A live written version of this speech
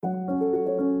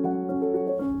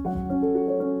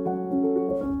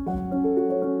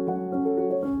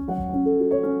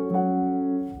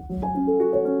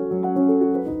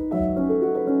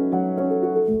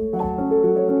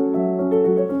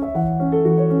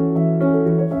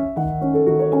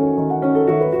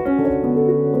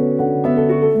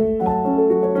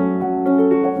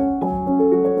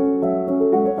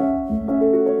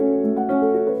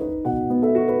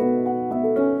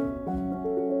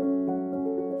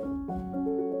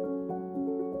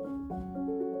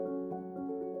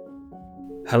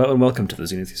Hello and welcome to the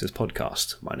Xenothesis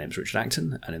podcast. My name is Richard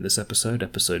Acton, and in this episode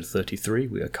 33,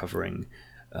 we are covering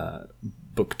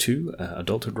Book 2,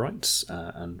 Adulthood Rights,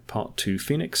 and Part 2,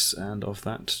 Phoenix, and of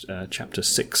that, Chapter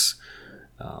 6.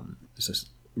 It's a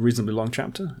reasonably long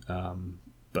chapter,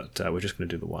 but we're just going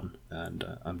to do the one, and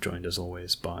I'm joined as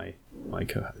always by my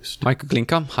co-host. Michael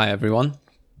Glinka. Hi, everyone.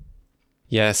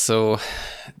 Yeah, so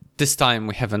this time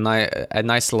we have a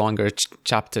nice longer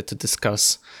chapter to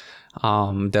discuss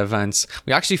the events.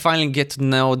 We actually finally get to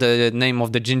know the name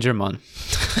of the Ginger Man.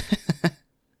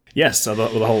 Yes, so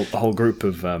the whole group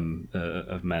of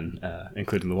men,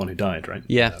 including the one who died, right?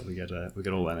 Yeah, we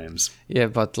get all their names. Yeah,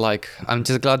 but like, I'm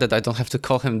just glad that I don't have to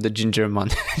call him the Ginger Man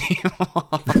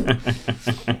anymore.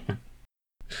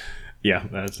 Yeah,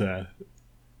 that's a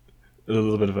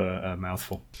little bit of a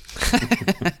mouthful.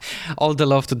 All the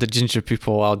love to the ginger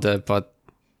people out there, but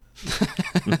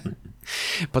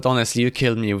but honestly, you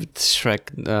killed me with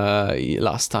Shrek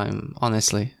last time.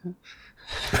 Honestly,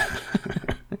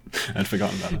 I'd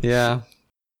forgotten about it. Yeah,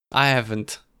 I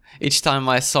haven't. Each time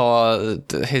I saw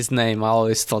his name, I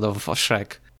always thought of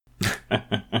Shrek.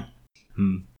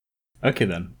 Okay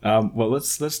then. Well,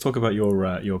 let's talk about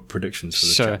your predictions for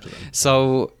this chapter then.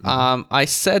 So I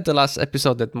said the last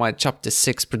episode that my chapter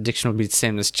 6 prediction would be the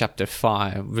same as chapter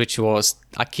 5, which was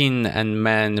Akin and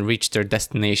men reach their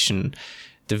destination,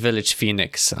 the village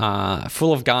Phoenix,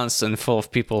 full of guns and full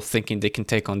of people thinking they can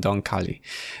take on Don Kali.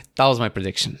 That was my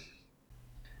prediction.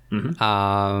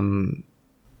 Mm-hmm.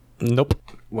 Nope.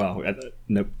 Well,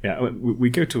 nope. Yeah, we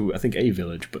go to, I think, a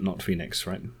village, but not Phoenix,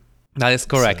 right? That is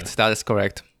correct. So, that is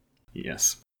correct.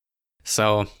 Yes.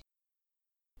 So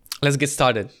let's get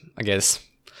started, I guess.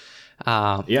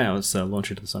 Let's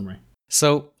launch into the summary.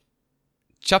 So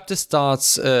chapter 6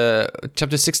 starts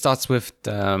with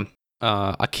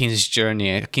Akin's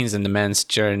journey, Akin's and the men's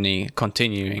journey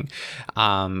continuing.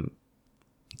 The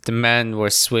men were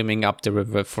swimming up the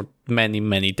river for many,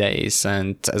 many days.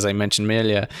 And as I mentioned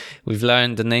earlier, we've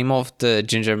learned the name of the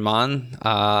ginger man.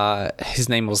 His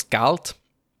name was Galt.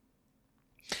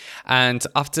 And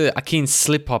after Akin's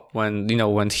slip up, when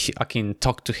Akin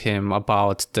talked to him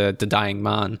about the dying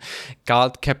man,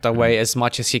 Galt kept away as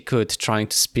much as he could, trying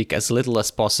to speak as little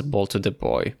as possible to the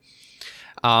boy.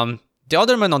 The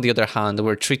other men, on the other hand,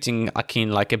 were treating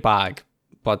Akin like a bag,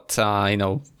 but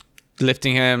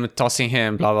lifting him, tossing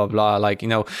him, blah blah blah,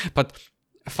 But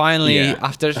finally,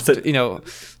 after this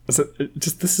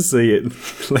is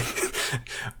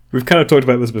we've kind of talked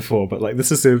about this before, but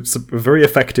this is a very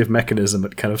effective mechanism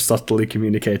at kind of subtly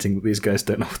communicating that these guys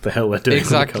don't know what the hell they're doing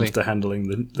when it comes to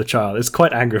handling the child. It's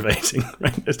quite aggravating,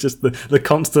 right? It's just the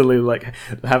constantly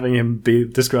having him be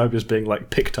described as being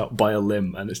picked up by a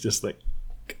limb, and it's just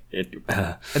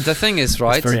the thing is,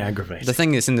 right? It's very aggravating. The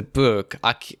thing is, in the book,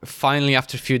 finally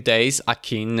after a few days,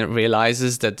 Akin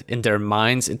realizes that in their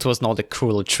minds it was not a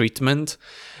cruel treatment,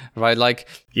 right?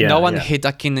 No one hit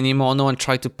Akin anymore. No one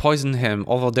tried to poison him.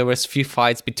 Although there was few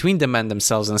fights between the men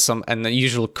themselves and the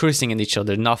usual cursing at each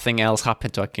other, nothing else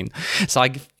happened to Akin. So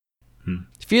I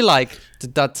feel like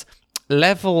that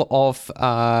level of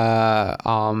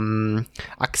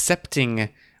accepting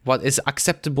what is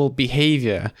acceptable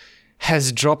behavior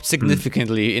has dropped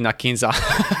significantly in Akin's eye.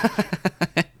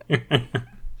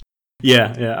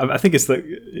 Yeah. I think it's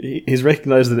he's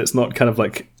recognized that it's not kind of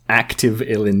active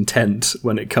ill intent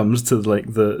when it comes to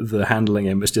the handling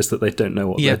him. It's just that they don't know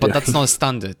what they're doing. Yeah, but that's not a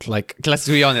standard. Let's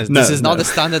be honest. This is not the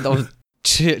standard of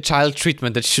child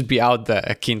treatment that should be out there,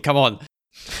 Akin. Come on.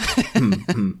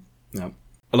 No.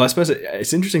 Well, I suppose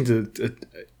it's interesting to.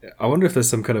 I wonder if there's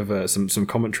some kind of some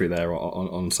commentary there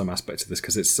on some aspects of this,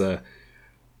 because it's.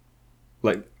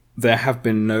 There have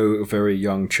been no very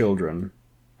young children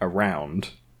around.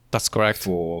 That's correct.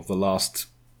 For the last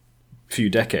few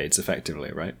decades,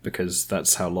 effectively, right? Because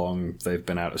that's how long they've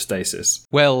been out of stasis.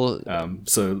 Well,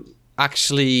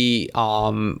 actually,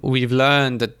 we've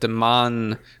learned that the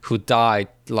man who died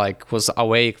was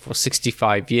awake for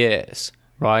 65 years,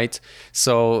 right?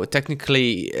 So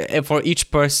technically, for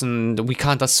each person, we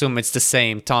can't assume it's the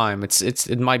same time.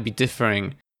 It might be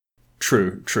differing.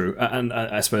 True, and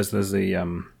I suppose there's the.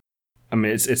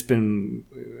 It's been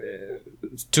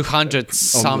 200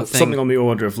 something on the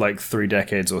order of 3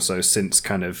 decades or so since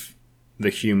kind of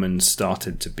the humans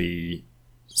started to be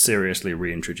seriously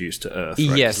reintroduced to Earth.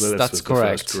 Right? Yes, that's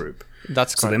correct. The first group.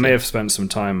 That's correct. So they may have spent some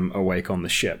time awake on the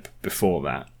ship before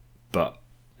that, but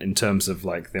in terms of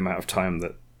the amount of time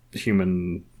that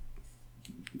human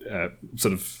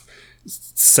sort of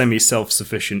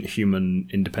semi-self-sufficient human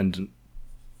independent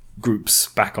groups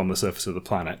back on the surface of the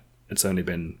planet, it's only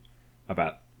been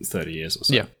about 30 years or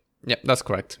so. Yeah. Yeah, that's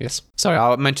correct. Yes. Sorry,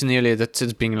 I mentioned earlier that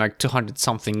it's been like 200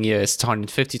 something years,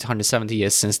 250, 270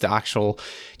 years since the actual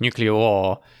nuclear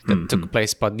war that took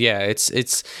place. But yeah,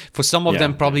 it's for some of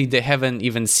them probably they haven't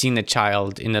even seen a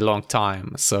child in a long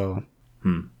time. So.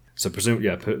 So presumably,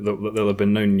 there'll have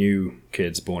been no new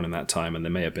kids born in that time, and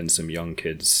there may have been some young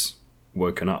kids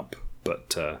woken up.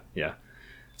 But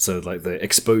so like the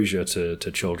exposure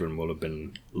to children will have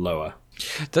been lower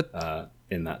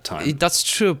in that time. That's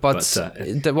true, but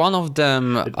one of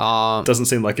them doesn't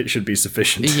seem like it should be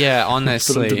sufficient. Yeah,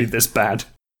 honestly, for them to be this bad.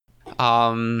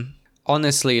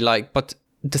 Honestly, like, but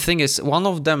the thing is, one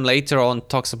of them later on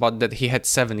talks about that he had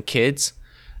 7 kids,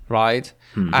 right?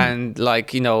 And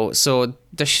like, so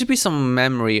there should be some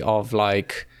memory of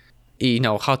like,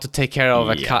 how to take care of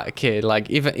a kid. Like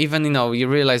even you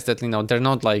realize that they're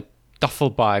not like duffel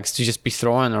bags to just be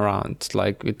thrown around.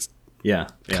 Like it's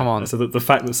come on. So the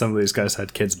fact that some of these guys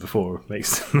had kids before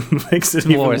makes it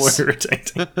even more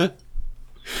irritating.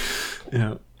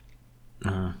 Yeah.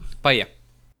 But yeah.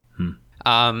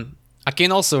 I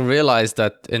can also realize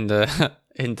that in the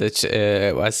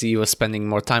as he was spending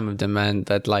more time with the men,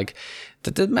 that like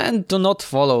that the men do not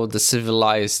follow the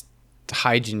civilized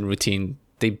hygiene routine.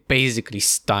 They basically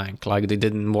stank, like they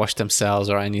didn't wash themselves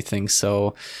or anything.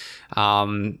 So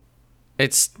I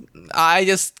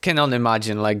just cannot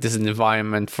imagine like this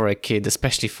environment for a kid,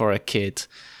 especially for a kid.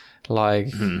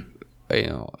 Like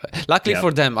luckily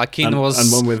for them, Akin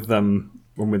was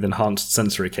one with enhanced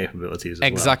sensory capabilities as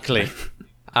exactly.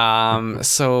 Well.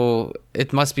 So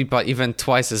it must be but even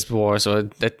twice as worse or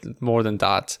more than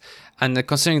that. And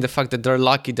considering the fact that they're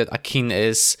lucky that Akin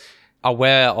is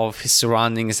aware of his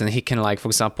surroundings and he can, like, for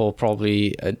example,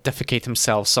 probably defecate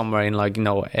himself somewhere in like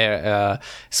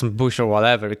some bush or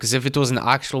whatever. Because if it was an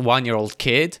actual 1-year-old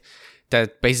kid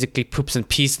that basically poops and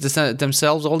pees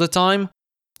themselves all the time,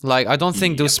 like I don't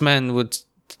think those men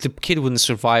the kid wouldn't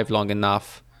survive long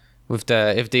enough if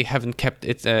they haven't kept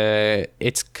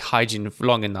its hygiene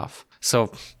long enough.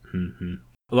 So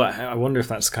well, I wonder if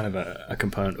that's kind of a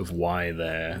component of why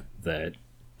they're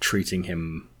treating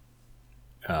him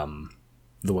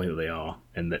the way that they are,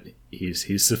 and that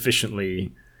he's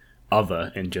sufficiently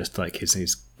other in just like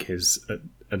his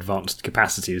advanced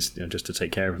capacities, just to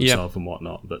take care of himself and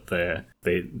whatnot. That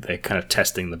they're kind of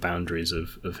testing the boundaries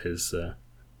of his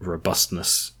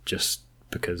robustness just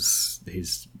because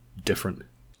he's different.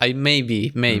 Maybe,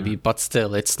 but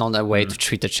still, it's not a way to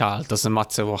treat a child. Doesn't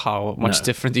matter how much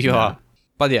different you are.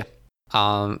 But yeah,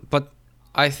 but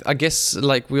I guess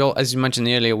like we all, as you mentioned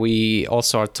earlier, we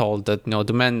also are told that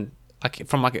the men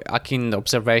from Akin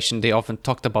observation, they often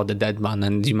talked about the dead man,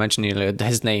 and you mentioned earlier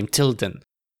his name Tilden,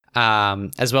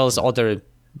 as well as other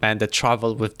men that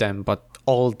traveled with them, but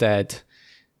all dead.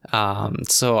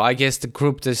 So I guess the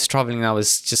group that's traveling now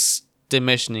is just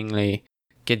diminishingly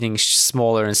getting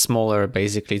smaller and smaller.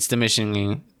 Basically, it's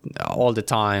diminishing all the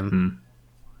time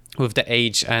with the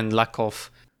age and lack of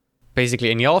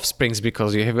basically any offsprings,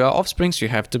 because you have your offsprings, you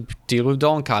have to deal with the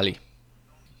Oankali.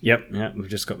 Yep, we've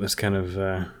just got this kind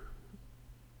of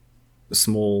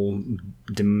small,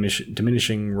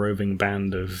 diminishing roving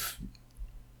band of,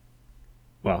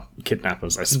 well,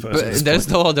 kidnappers, I suppose. But there's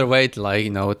no other way to,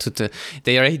 like,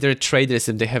 they are either traders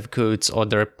if they have goods, or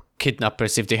they're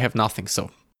kidnappers if they have nothing.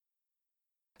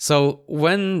 So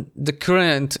when the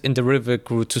current in the river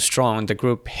grew too strong, the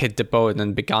group hit the boat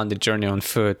and began the journey on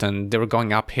foot. And they were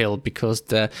going uphill because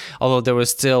although there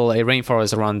was still a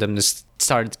rainforest around them, they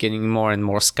started getting more and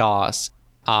more scarce.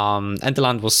 And the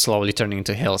land was slowly turning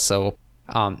into hills. So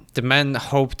the men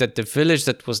hoped that the village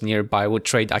that was nearby would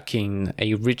trade Akin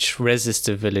a rich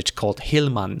resistive village called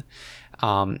Hillman,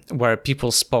 where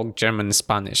people spoke German and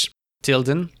Spanish.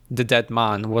 Tilden, the dead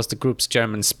man, was the group's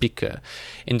German speaker.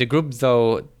 In the group,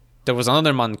 though, there was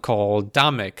another man called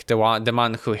Damek, the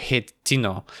man who hit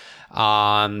Tino,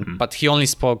 but he only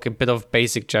spoke a bit of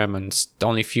basic German,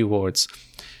 only a few words.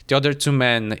 The other 2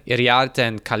 men, Iriarte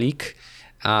and Kalik,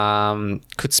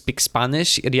 could speak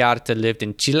Spanish. Iriarte lived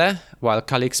in Chile, while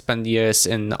Kalik spent years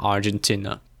in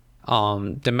Argentina.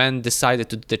 The men decided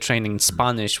to do the training in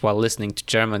Spanish while listening to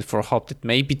German for hope that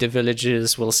maybe the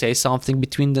villagers will say something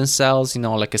between themselves,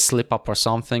 like a slip up or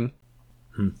something.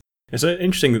 It's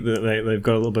interesting that they've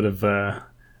got a little bit of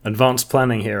advanced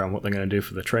planning here on what they're going to do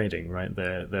for the trading, right?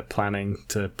 They're planning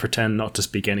to pretend not to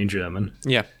speak any German,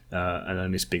 and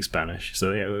only speak Spanish.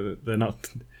 So they're not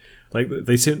like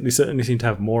they certainly seem to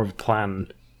have more of a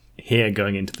plan here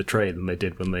going into the trade than they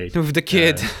did when they with the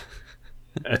kid.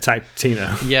 Attacked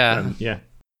Tino.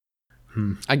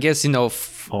 I guess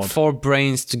 4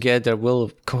 brains together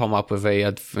will come up with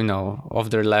of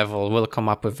their level will come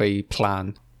up with a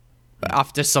plan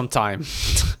after some time.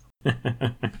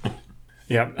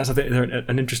 Yeah, as I think they're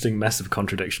an interesting mess of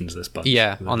contradictions. This bunch.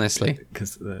 Yeah, honestly,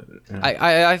 because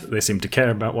they seem to care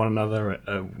about one another.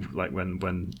 Like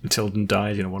when Tilden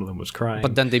died, one of them was crying.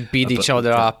 But then they beat each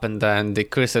other up, and then they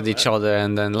cursed at each other,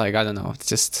 and then I don't know. It's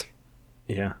just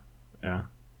yeah,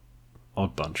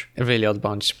 odd bunch. A really odd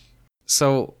bunch.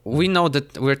 So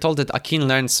we're told that Akin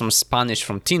learned some Spanish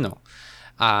from Tino.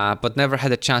 But never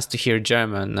had a chance to hear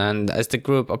German. And as the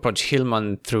group approached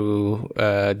Hillman through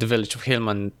the village of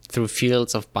Hillman, through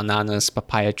fields of bananas,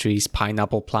 papaya trees,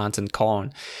 pineapple plants, and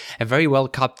corn, and very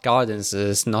well-kept gardens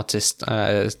is noticed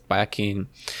by Akin,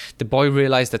 the boy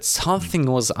realized that something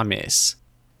was amiss.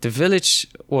 The village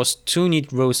was 2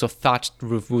 neat rows of thatched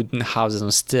roof wooden houses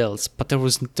on stilts, but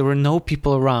there were no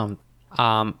people around.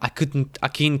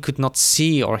 Akin could not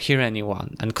see or hear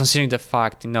anyone, and considering the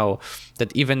fact,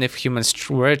 that even if humans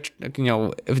were,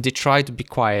 if they tried to be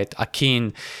quiet,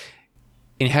 Akin,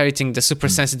 inheriting the super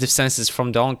sensitive senses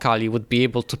from the Oankali, would be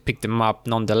able to pick them up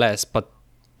nonetheless. But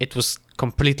it was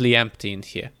completely empty in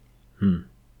here.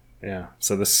 Yeah.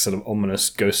 So this sort of ominous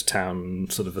ghost town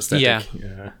sort of aesthetic.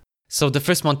 Yeah. So the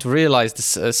first one to realize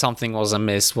something was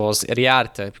amiss was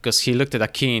Riarte, because he looked at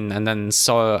Akin and then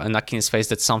saw in Akin's face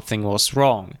that something was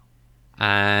wrong.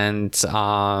 And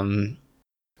when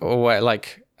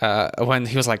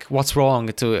he was like, "What's wrong?"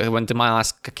 When the man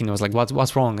asked Akin, was like,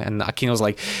 "What's wrong?" And Akin was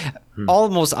like,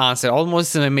 almost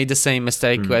made the same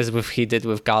mistake as he did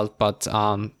with Galt, but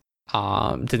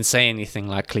didn't say anything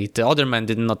likely. The other man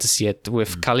didn't notice yet,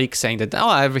 with Kalik saying that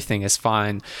everything is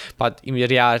fine, but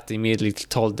Riarte immediately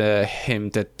told him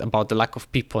that about the lack of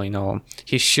people.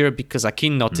 He's sure because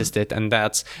Akin noticed it, and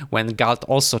that's when Galt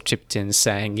also chipped in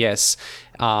saying yes,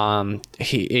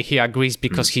 he agrees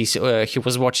because he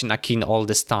was watching Akin all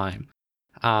this time.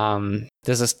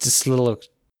 There's this little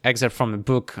excerpt from a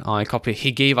book I copied.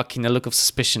 He gave Akin a look of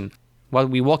suspicion.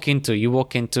 What you walk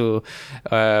into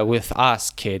with us,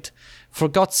 kid. For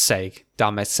God's sake,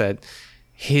 Damet said.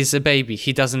 He's a baby.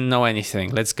 He doesn't know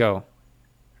anything. Let's go.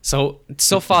 So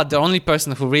far, the only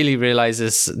person who really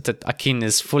realizes that Akin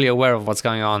is fully aware of what's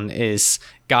going on is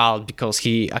Gal, because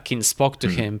Akin spoke to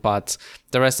him, but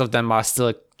the rest of them are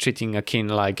still treating Akin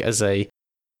as a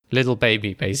little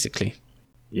baby, basically.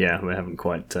 Yeah, they haven't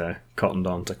quite cottoned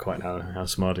on to quite how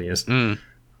smart he is.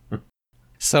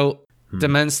 So the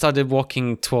men started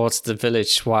walking towards the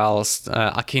village whilst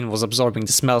Akin was absorbing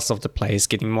the smells of the place,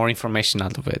 getting more information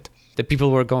out of it. The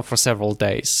people were gone for several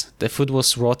days. The food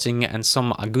was rotting, and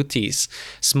some agutis,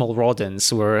 small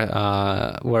rodents, were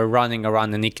running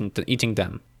around and eating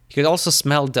them. He could also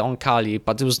smell the Oankali,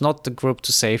 but it was not the group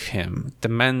to save him. The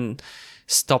men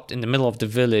stopped in the middle of the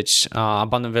village,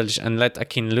 abandoned village, and let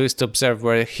Akin loose to observe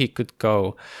where he could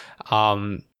go.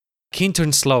 Akin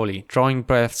turned slowly, drawing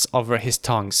breaths over his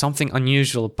tongue, something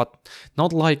unusual but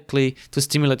not likely to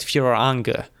stimulate fear or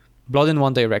anger. Blood in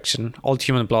one direction, old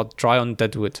human blood, dry on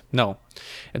dead wood. No,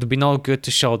 it would be no good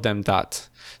to show them that.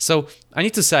 So I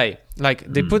need to say,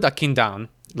 they put Akin down,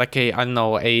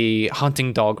 a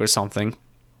hunting dog or something,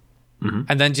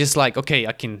 and then just okay,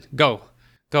 Akin, go,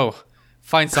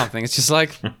 find something. It's just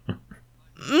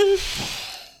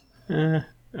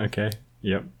okay,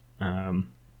 yep.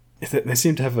 They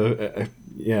seem to have a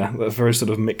very sort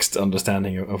of mixed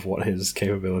understanding of what his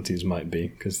capabilities might be,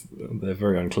 because they're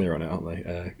very unclear on it, aren't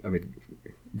they?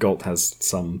 Galt has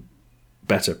some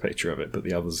better picture of it, but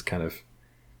the others kind of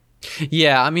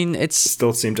it's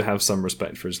still seem to have some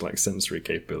respect for his sensory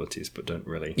capabilities, but don't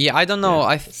really. Yeah, I don't know.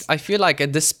 I feel like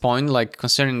at this point,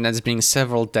 considering that's been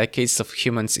several decades of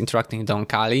humans interacting with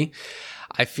Oankali,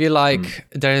 I feel like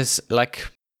there's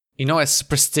a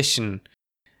superstition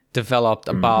developed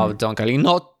about Oankali,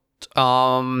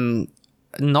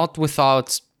 not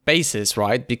without basis,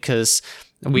 right? Because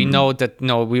we know that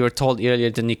we were told earlier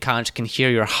that Nikanj can hear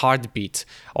your heartbeat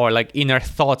or inner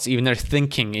thoughts, inner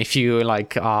thinking, if you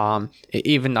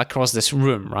even across this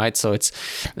room, right? So it's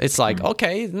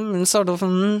okay, sort of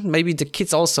maybe the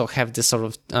kids also have this sort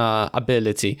of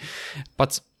ability,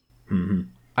 but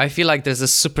I feel like there's a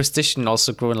superstition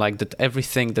also growing that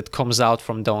everything that comes out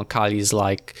from the Oankali is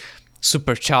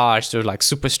supercharged or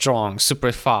super strong,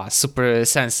 super fast, super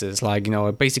senses,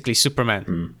 basically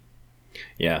Superman.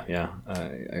 Yeah.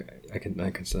 I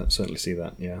can certainly see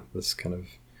that. Yeah, this kind of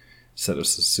set of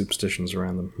superstitions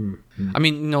around them. I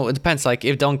mean, it depends. If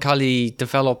the Oankali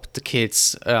develop the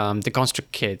kids, the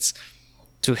construct kids,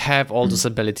 to have all those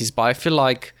abilities, but I feel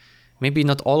maybe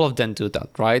not all of them do that,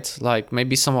 right?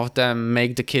 Maybe some of them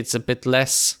make the kids a bit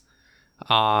less.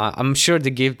 I'm sure they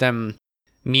give them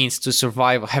means to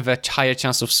survive, have a higher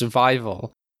chance of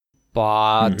survival,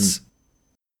 but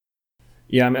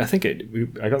Yeah, I mean, I think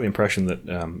I got the impression that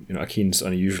Akin's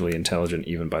unusually intelligent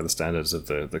even by the standards of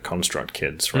the construct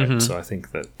kids, right? So I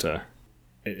think that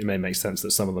it may make sense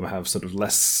that some of them have sort of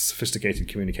less sophisticated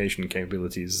communication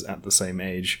capabilities at the same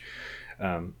age.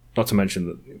 Not to mention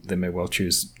that they may well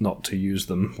choose not to use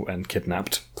them when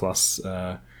kidnapped. Plus,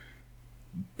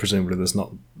 presumably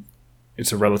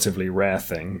it's a relatively rare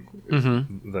thing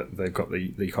that they've got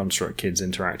the construct kids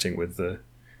interacting with the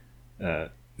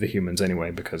humans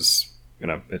anyway, because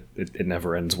it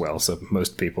never ends well. So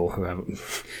most people who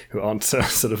aren't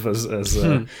sort of as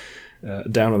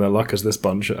down on their luck as this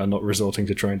bunch are not resorting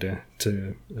to trying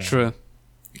to True.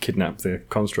 kidnap the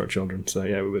construct children. So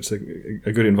yeah, it's a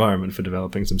good environment for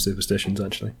developing some superstitions,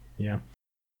 actually. Yeah.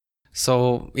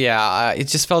 So yeah, it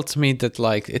just felt to me that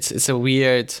like it's a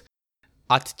weird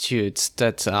attitude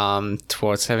that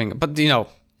towards having, but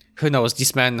who knows?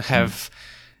 These men have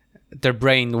their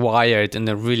brain wired in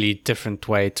a really different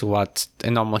way to what a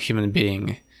normal human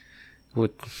being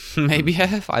would maybe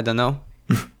have. I don't know.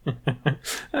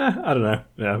 I don't know.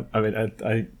 Yeah, I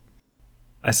mean,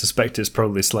 I suspect it's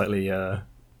probably slightly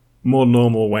more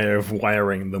normal way of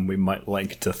wiring than we might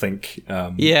like to think.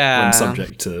 When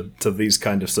subject to these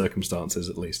kind of circumstances,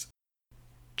 at least.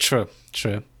 True.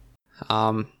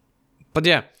 But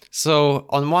yeah, so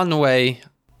on one way,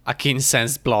 Akin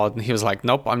sensed blood, and he was like,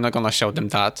 "Nope, I'm not gonna show them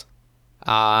that."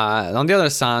 On the other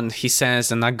side, he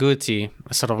sends an agouti,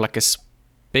 sort of like a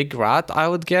big rat, I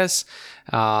would guess,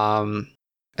 a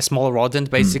small rodent,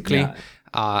 basically.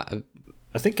 I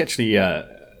think actually, the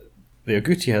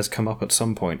agouti has come up at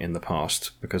some point in the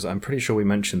past, because I'm pretty sure we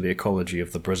mentioned the ecology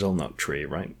of the Brazil nut tree,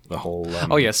 right? The whole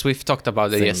oh yes, we've talked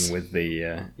about it. Yes, with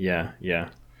the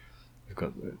we've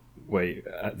got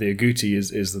the agouti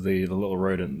is the little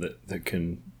rodent that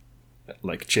can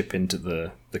like chip into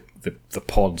the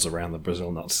pods around the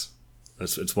Brazil nuts.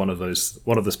 It's one of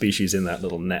the species in that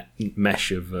little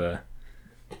mesh of the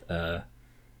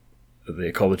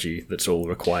ecology that's all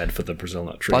required for the Brazil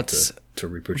nut tree to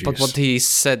reproduce. But what he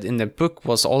said in the book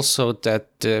was also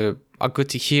that the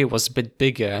agouti here was a bit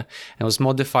bigger and was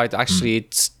modified. Actually,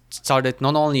 it started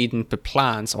not only eating the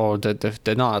plants or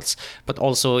the nuts, but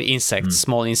also insects,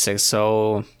 small insects.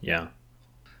 So yeah.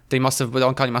 The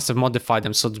Oankali must have modified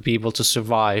them so to be able to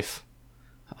survive.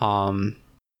 I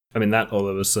mean, there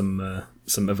was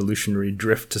some evolutionary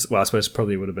drift. I suppose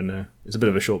probably would have been it's a bit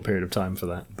of a short period of time for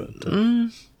that, but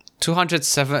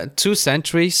 2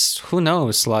 centuries. Who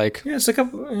knows? Like it's a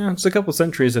couple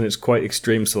centuries, and it's quite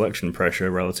extreme selection pressure,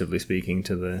 relatively speaking,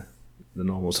 to the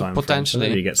normal time. Potentially,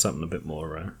 so you get something a bit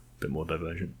more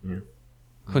divergent. Yeah.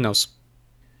 Who knows?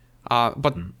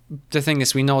 But the thing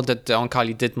is, we know that the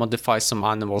Oankali did modify some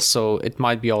animals, so it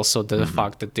might be also the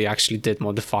fact that they actually did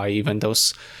modify even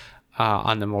those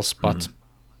animals. But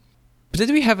did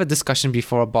we have a discussion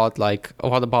before about like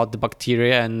what about the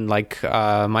bacteria and like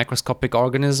microscopic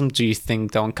organisms? Do you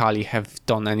think the Oankali have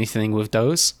done anything with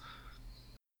those?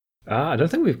 I don't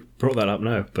think we've brought that up,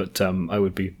 no. But I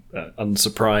would be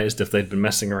unsurprised if they'd been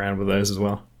messing around with those as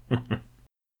well.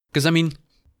 Because I mean,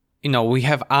 we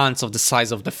have ants of the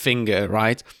size of the finger,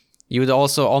 right? You would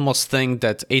also almost think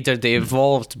that either they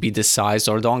evolved to be this size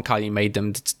or the Oankali made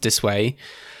them this way.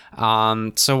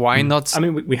 So why not? I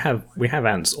mean, we have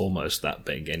ants almost that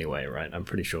big anyway, right? I'm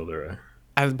pretty sure there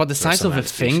are. But the size of a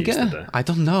finger? I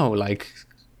don't know. Like,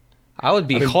 I would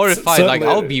be horrified. Like,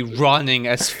 I'll be running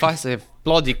as fast as I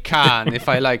bloody can if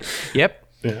I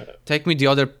take me the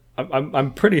other.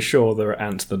 I'm pretty sure there are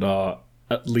ants that are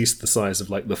at least the size of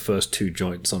like the first 2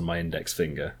 joints on my index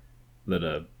finger that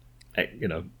are,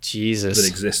 Jesus, that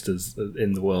exist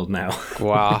in the world now.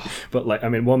 Wow. But like, I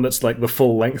mean, one that's like the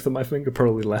full length of my finger,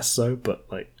 probably less so, but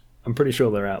like, I'm pretty sure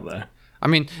they're out there. I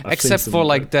mean, except for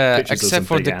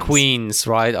the queens,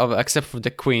 right? Except for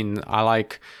the queen, I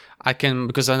can,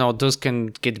 because I know those can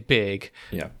get big.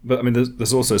 Yeah, but I mean,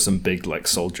 there's also some big like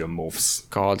soldier morphs.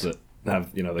 God, that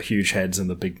have the huge heads and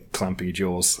the big clampy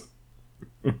jaws.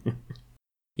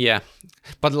 Yeah,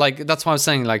 but like that's what I'm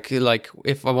saying. Like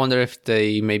if I wonder if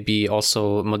they maybe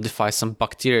also modify some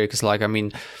bacteria, because like I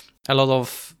mean, a lot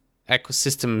of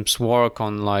ecosystems work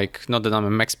on like, not that I'm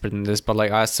an expert in this, but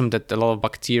like I assume that a lot of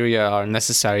bacteria are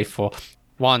necessary for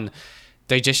one,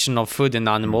 digestion of food in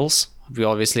animals. We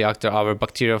obviously our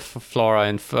bacteria flora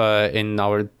and in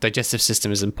our digestive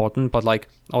system is important, but like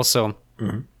also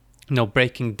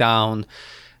breaking down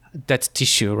that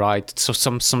tissue, right? So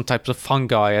some types of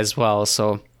fungi as well.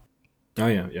 So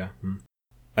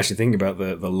actually thinking about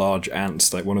the large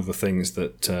ants, like one of the things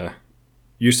that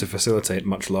used to facilitate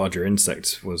much larger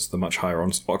insects was the much higher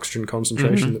oxygen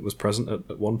concentration that was present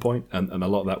at one point, and a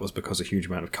lot of that was because a huge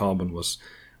amount of carbon was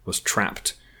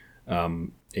trapped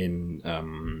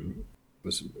in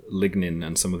was lignin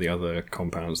and some of the other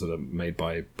compounds that are made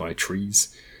by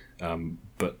trees.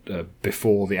 But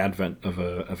before the advent of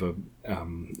a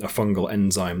fungal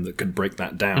enzyme that could break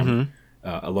that down,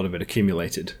 a lot of it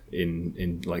accumulated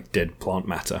in like dead plant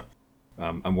matter.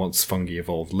 And once fungi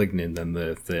evolved lignin, then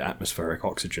the atmospheric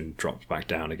oxygen dropped back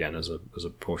down again as a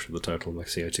portion of the total. Like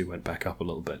CO2 went back up a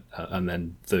little bit, and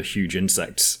then the huge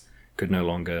insects could no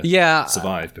longer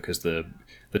survive because the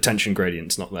tension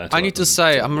gradient's not there. I need to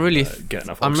say, I'm really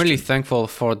thankful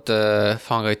for the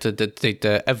fungi that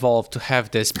they evolved to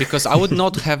have this, because I would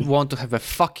not want to have a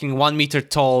fucking 1 meter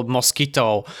tall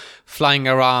mosquito flying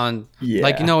around. Yeah.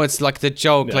 Like, it's like the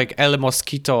joke, like El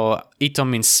Mosquito, ito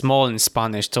means small in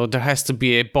Spanish, so there has to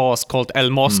be a boss called El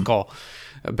Mosco,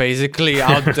 basically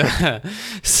out there.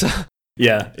 So.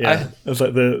 Yeah. It's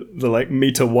like the like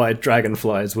meter wide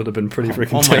dragonflies would have been pretty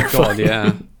freaking terrifying. My god,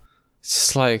 yeah. It's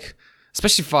just like,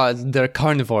 especially for they're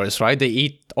carnivores, right? They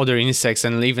eat other insects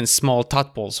and even small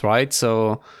tadpoles, right?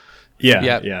 So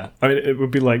yeah. I mean, it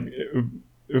would be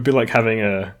like having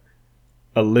a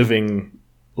living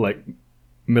like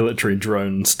military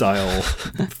drone style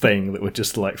thing that would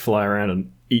just like fly around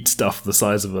and eat stuff the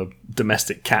size of a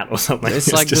domestic cat or something.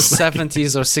 It's like the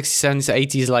 70s or 60s, 70s,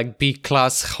 80s, like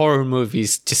B-class horror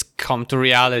movies just come to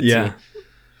reality. Yeah,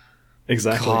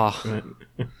 exactly. Right.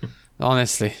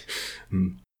 Honestly.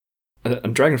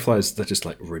 And dragonflies, they're just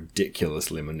like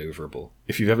ridiculously maneuverable.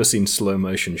 If you've ever seen slow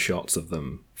motion shots of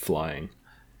them flying,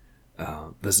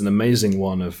 there's an amazing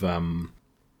one of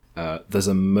there's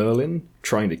a merlin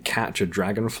trying to catch a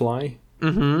dragonfly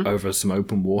over some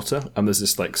open water, and there's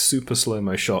this like super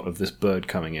slow-mo shot of this bird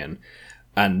coming in,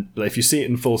 and if you see it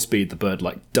in full speed, the bird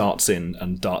like darts in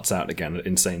and darts out again at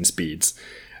insane speeds,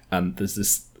 and there's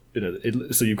this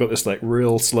so you've got this like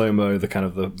real slow-mo, the kind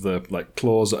of the like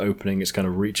claws are opening, it's kind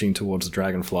of reaching towards the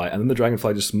dragonfly, and then the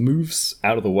dragonfly just moves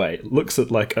out of the way. It looks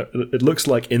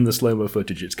like in the slow-mo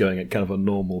footage it's going at kind of a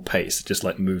normal pace. It just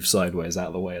like moves sideways out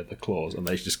of the way of the claws, and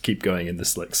they just keep going in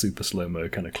this like super slow-mo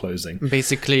kind of closing.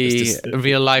 Basically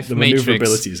real life the Matrix. The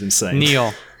maneuverability is insane.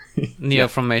 Neo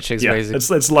from Matrix,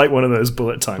 basically. It's like one of those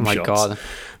bullet time shots. Oh my god.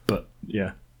 But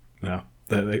yeah, no,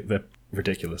 they're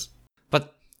ridiculous.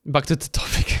 But back to the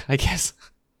topic, I guess.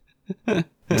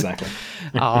 Exactly.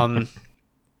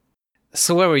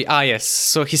 So where were we? Yes.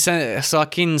 So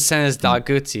Akin sends the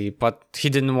agouti, but he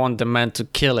didn't want the man to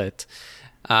kill it.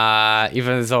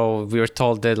 Even though we were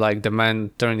told that like the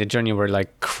men during the journey were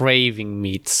like craving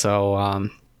meat. So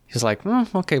he's like,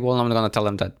 okay, well, I'm not gonna tell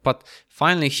them that. But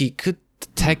finally he could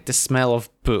detect the smell of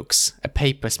books,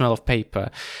 smell of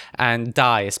paper, and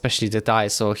dye, especially the dye.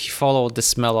 So he followed the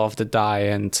smell of the dye,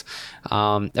 and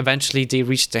eventually they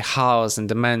reached the house, and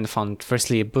the men found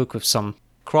firstly a book with some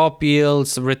crop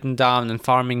yields written down and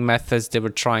farming methods. They were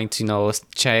trying to,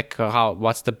 check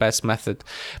what's the best method.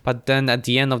 But then at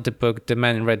the end of the book, the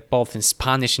men read both in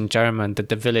Spanish and German that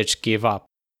the village gave up.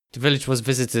 The village was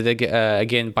visited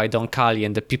again by the Oankali,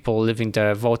 and the people living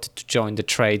there voted to join the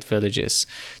trade villages,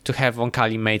 to have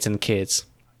Oankali mates and kids.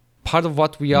 Part of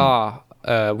what we are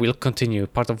will continue.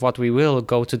 Part of what we will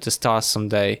go to the stars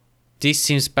someday. This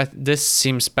seems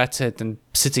better than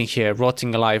sitting here,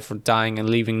 rotting alive or dying and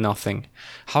leaving nothing.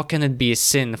 How can it be a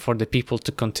sin for the people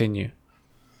to continue?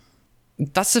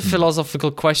 That's a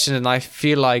philosophical question, and I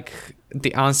feel like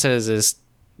the answer is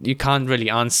you can't really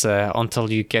answer until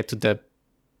you get to the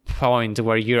point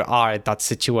where you are at that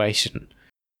situation,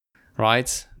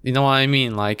 right? You know what I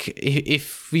mean? Like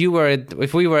if we were at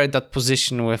that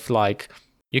position with like,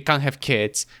 you can't have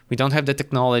kids, we don't have the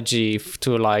technology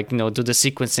to like do the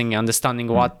sequencing, understanding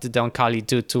what the Oankali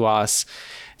do to us,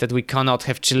 that we cannot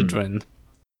have children.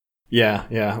 Yeah.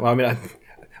 Well, I mean,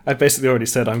 I basically already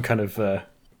said I'm kind of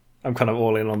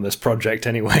all in on this project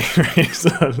anyway. Right? So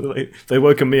like, they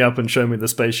woken me up and shown me the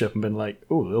spaceship and been like,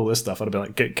 "Oh, all this stuff." I'd be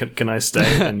like, "Can I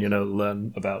stay and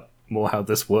learn about more how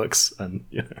this works?" And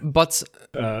but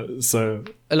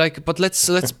but let's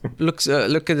look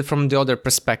at it from the other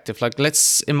perspective. Like,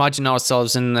 let's imagine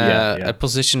ourselves in a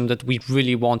position that we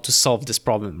really want to solve this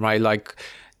problem, right? Like,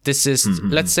 this is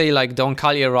let's say like the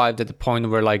Oankali arrived at the point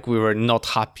where like we were not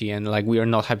happy, and like we are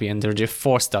not happy, and they just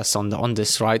forced us on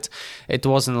this, right? It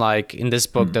wasn't like in this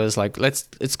book there was like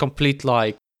it's complete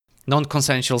like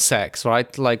non-consensual sex,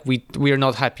 right? Like we are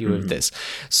not happy with this.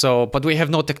 So but we have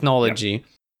no technology. Yeah.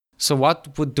 So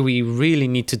what would we really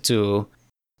need to do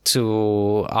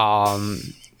to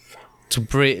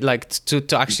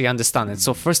actually understand it?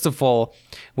 So first of all,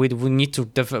 we need to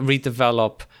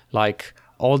redevelop like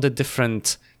all the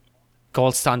different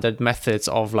gold standard methods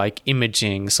of like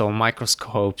imaging, so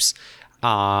microscopes,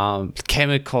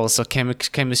 chemicals or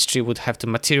chemistry would have to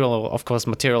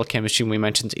material chemistry we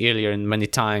mentioned earlier and many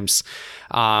times.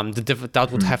 That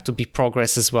would have to be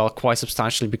progress as well quite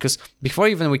substantially, because before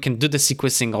even we can do the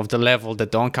sequencing of the level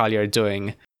that the Oankali are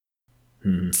doing,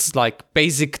 it's like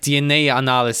basic DNA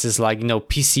analysis, like,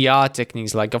 PCR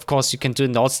techniques. Like, of course, you can do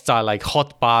in the old style, like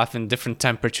hot bath and different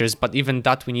temperatures, but even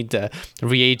that, we need the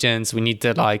reagents, we need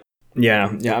the like. Yeah.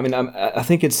 I mean, I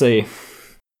think in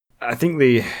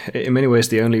many ways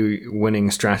the only winning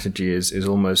strategy is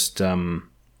almost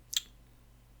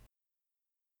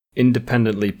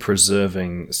independently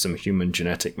preserving some human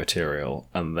genetic material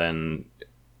and then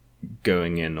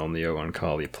going in on the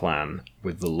Oankali plan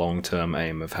with the long-term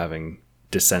aim of having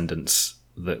descendants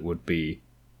that would be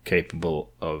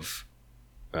capable of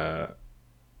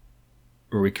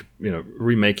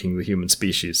remaking the human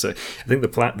species. So I think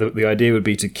the idea would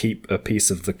be to keep a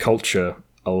piece of the culture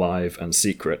alive and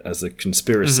secret as a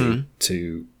conspiracy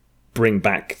to bring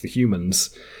back the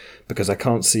humans, because I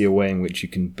can't see a way in which you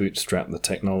can bootstrap the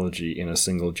technology in a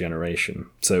single generation.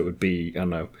 So it would be, I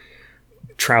don't know,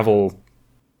 travel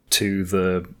to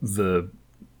the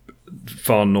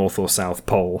far north or south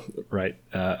pole, right,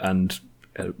 and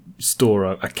store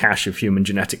a cache of human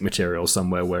genetic material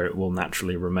somewhere where it will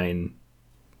naturally remain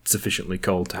sufficiently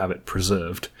cold to have it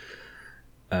preserved,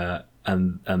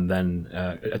 and then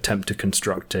attempt to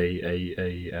construct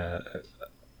a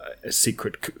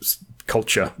secret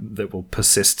culture that will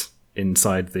persist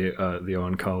inside the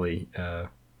Oankali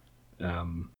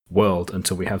world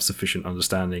until we have sufficient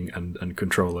understanding and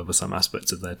control over some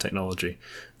aspects of their technology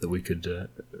that we could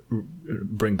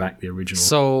bring back the original.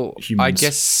 So humans. I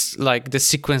guess like the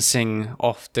sequencing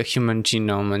of the human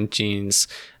genome and genes,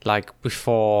 like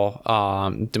before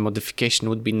the modification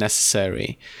would be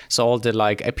necessary. So all the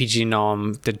like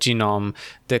epigenome, the genome,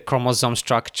 the chromosome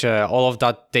structure, all of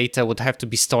that data would have to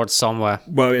be stored somewhere.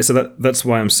 Well, so that's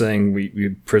why I'm saying we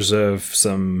preserve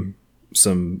some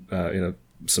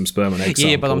sperm and egg samples.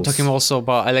 Yeah, but I'm talking also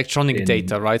about electronic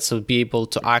data, right? So be able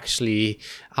to actually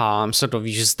sort of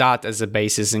use that as a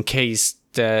basis in case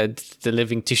the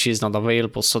living tissue is not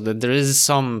available, so that there is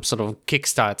some sort of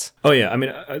kickstart. Oh yeah, I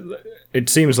mean, it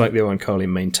seems like the Oankali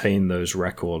maintain those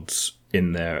records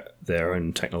in their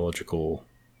own technological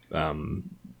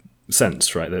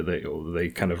sense, right? They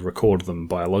kind of record them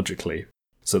biologically.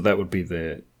 So that would be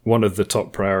one of the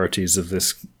top priorities of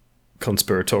this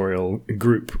conspiratorial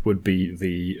group would be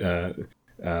the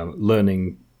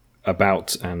learning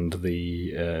about and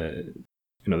the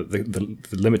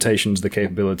limitations, the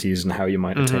capabilities, and how you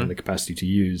might attain the capacity to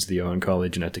use the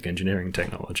Oankali genetic engineering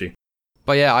technology.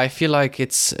 But yeah, I feel like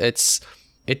it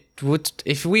would,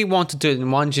 if we want to do it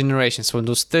in one generation, so in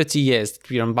those 30 years that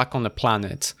we are back on the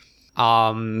planet,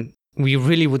 we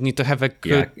really would need to have a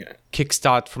good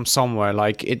kickstart from somewhere.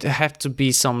 Like it have to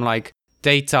be some like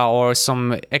data or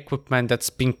some equipment that's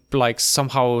being like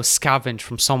somehow scavenged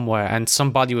from somewhere, and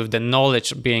somebody with the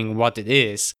knowledge being what it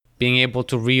is being able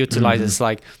to reutilize this.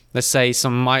 Like let's say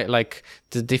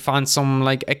they find some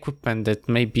like equipment that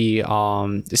maybe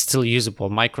is still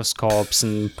usable, microscopes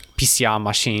and PCR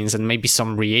machines, and maybe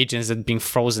some reagents that being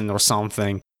frozen or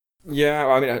something. Yeah,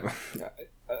 I mean,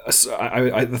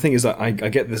 the thing is that I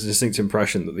get this distinct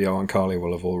impression that the Oankali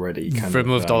will have already kind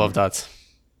removed all of that,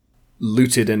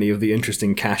 looted any of the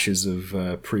interesting caches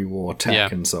of pre-war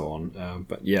tech and so on.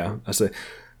 But yeah,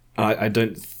 I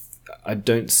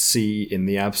don't see, in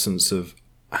the absence of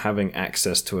having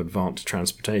access to advanced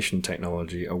transportation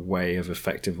technology, a way of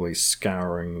effectively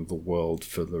scouring the world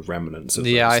for the remnants of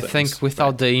those I things. think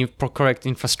without the correct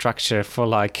infrastructure for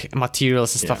like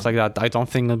materials and stuff like that, I don't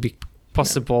think it'll be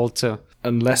possible to...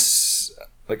 Unless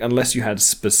you had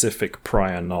specific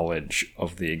prior knowledge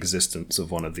of the existence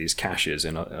of one of these caches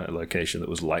in a location that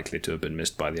was likely to have been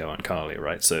missed by the Oankali,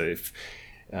 right? So if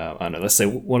I don't know, let's say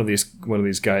one of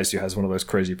these guys who has one of those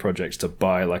crazy projects to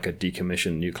buy like a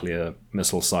decommissioned nuclear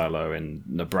missile silo in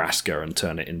Nebraska and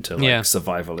turn it into like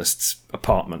survivalists'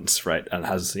 apartments, right? And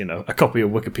has, a copy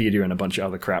of Wikipedia and a bunch of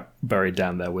other crap buried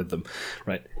down there with them,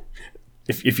 right?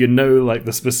 If you know like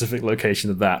the specific location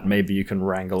of that, maybe you can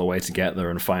wrangle a way to get there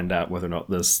and find out whether or not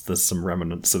there's some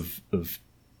remnants of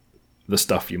the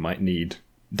stuff you might need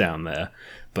down there.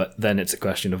 But then it's a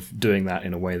question of doing that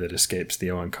in a way that escapes the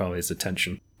Oankali's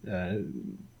attention.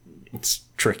 It's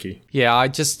tricky. Yeah, I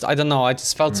don't know. I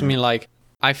just felt to me like,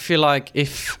 I feel like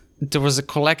if there was a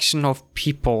collection of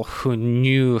people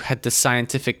who had the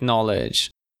scientific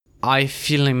knowledge, I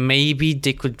feel like maybe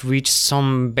they could reach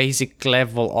some basic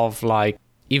level of like,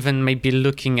 even maybe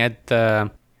looking at the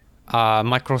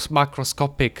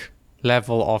macroscopic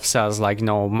level of cells, like, you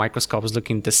know, microscopes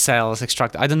looking at the cells,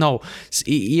 extract, I don't know,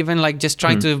 even like just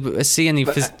trying to see any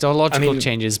physiological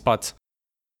changes, but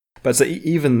so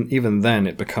even then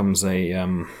it becomes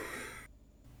a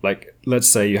like, let's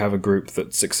say you have a group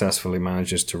that successfully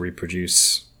manages to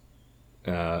reproduce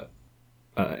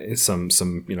some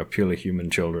you know, purely human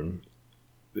children.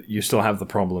 You still have the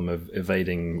problem of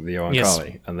evading the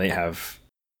Oankali, and they have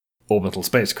orbital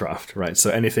spacecraft, right? So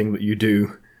anything that you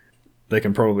do, they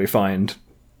can probably find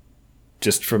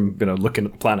just from, you know, looking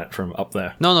at the planet from up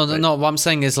there. No. What I'm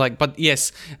saying is, like, but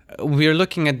yes, we're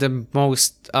looking at the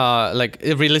most like,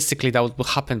 realistically that would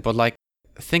happen, but like,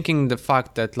 thinking the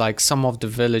fact that like some of the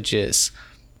villages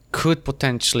could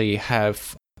potentially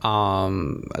have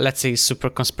let's say super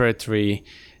conspiratory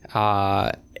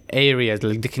areas,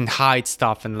 like they can hide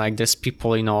stuff, and like there's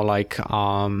people, you know, like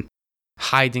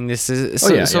hiding this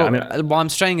I mean, what I'm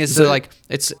saying is that, like,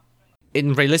 it's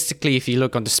realistically, if you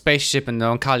look on the spaceship and the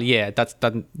Oankali, yeah,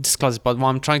 that discloses. But what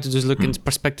I'm trying to do is look into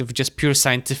perspective of just pure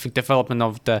scientific development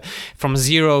of from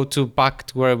zero to back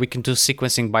to where we can do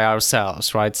sequencing by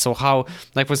ourselves, right? So how,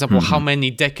 like, for example, how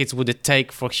many decades would it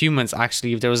take for humans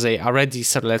actually, if there was a already,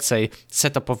 let's say,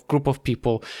 setup of group of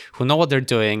people who know what they're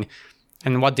doing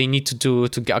and what they need to do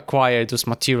to acquire those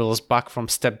materials back from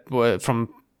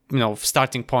you know,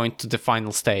 starting point to the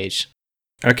final stage.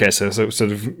 Okay, so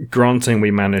sort of granting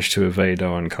we managed to evade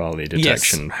Oankali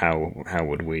detection, yes. How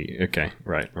would we? Okay,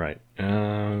 right.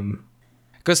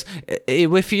 Because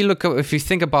if you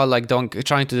think about like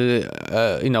trying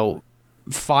to you know,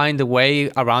 find a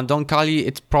way around Oankali,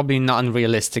 it's probably not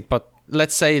unrealistic. But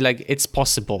let's say like it's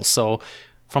possible. So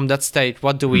from that state,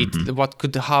 what do we? What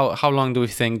could? How long do we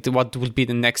think? What would be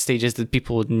the next stages that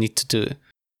people would need to do?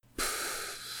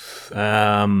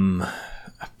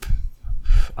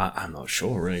 I'm not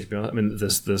sure, really, to be honest. I mean,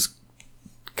 there's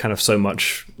kind of so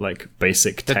much like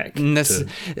basic tech.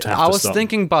 I was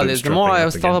thinking about it. The more I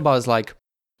was thought about it, is like,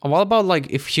 what about like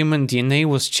if human DNA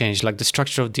was changed, like the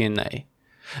structure of DNA?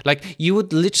 Like, you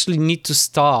would literally need to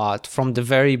start from the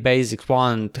very basic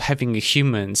one, having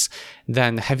humans,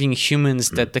 then having humans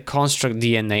that deconstruct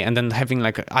DNA, and then having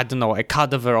like, I don't know, a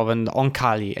cadaver of an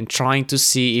Oankali, and trying to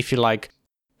see if you like,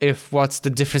 if what's the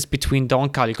difference between the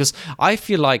Oankali, because I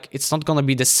feel like it's not gonna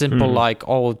be the simple like,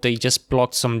 oh, they just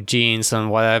blocked some genes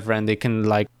and whatever, and they can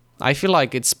like, I feel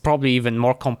like it's probably even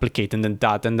more complicated than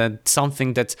that, and then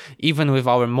something that even with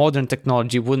our modern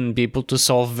technology wouldn't be able to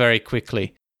solve very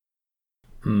quickly.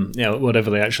 Yeah, whatever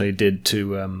they actually did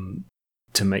to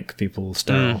make people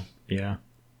sterile. Yeah.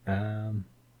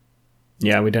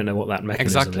 Yeah, we don't know what that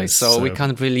mechanism is. So we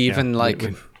can't really even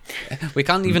we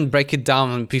can't even break it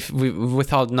down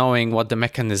without knowing what the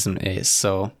mechanism is.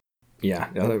 So yeah,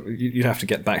 you'd have to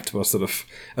get back to a sort of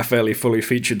a fairly fully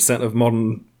featured set of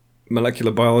modern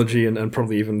molecular biology and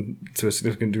probably even to a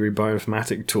significant degree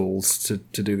bioinformatic tools to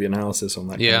do the analysis on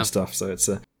that kind of stuff. So it's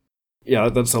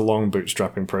that's a long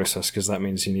bootstrapping process, because that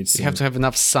means you have to have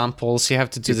enough samples. You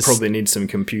have to do this. You probably need some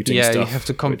computing stuff. Yeah, you have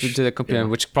to do the computing,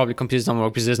 which probably computers don't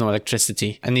work because there's no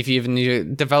electricity. And if you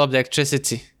develop the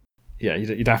electricity, yeah,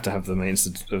 you'd have to have the means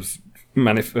of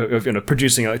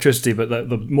producing electricity, but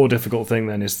the more difficult thing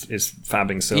then is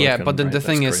fabbing silicon. Yeah, but the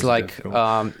thing is, like,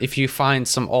 if you find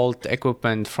some old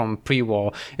equipment from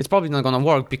pre-war, it's probably not going to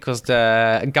work, because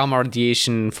the gamma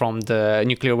radiation from the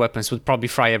nuclear weapons would probably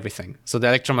fry everything. So the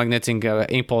electromagnetic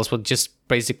impulse would just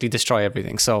basically destroy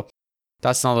everything. So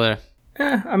that's another...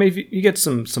 I mean, you get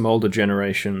some older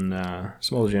generation yeah,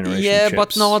 chips,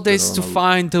 but nowadays to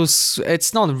find those,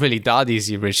 it's not really that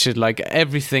easy, Richard. Like,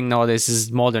 everything nowadays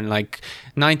is modern. Like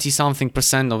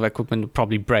 90-something% of equipment would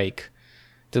probably break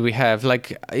that we have.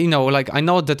 Like, you know, like I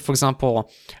know that, for example,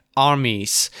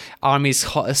 armies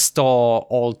store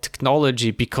old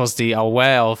technology because they are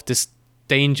aware of this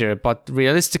danger. But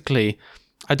realistically,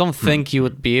 I don't think you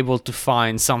would be able to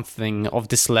find something of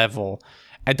this level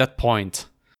at that point.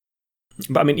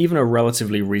 But I mean, even a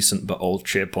relatively recent but old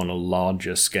chip on a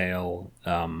larger scale,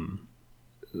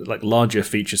 like larger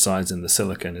feature size in the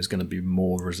silicon, is going to be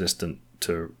more resistant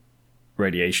to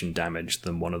radiation damage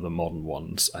than one of the modern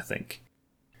ones, I think.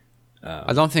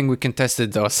 I don't think we can test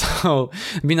it though, so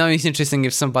it'd be nice, interesting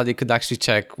if somebody could actually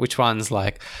check which one's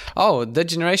like, oh, the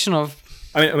generation of...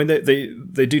 I mean,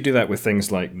 they do that with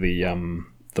things like the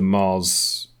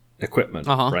Mars equipment,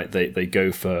 right? They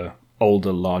go for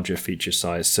older, larger feature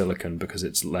size silicon because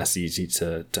it's less easy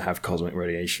to have cosmic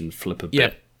radiation flip a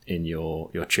bit in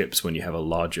your chips when you have a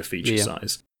larger feature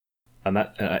size. And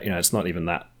that it's not even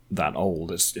that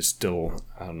old. It's still,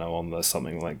 I don't know, on the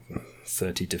something like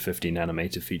 30 to 50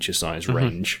 nanometer feature size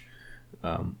range,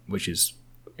 which is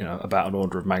about an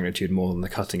order of magnitude more than the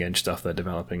cutting edge stuff they're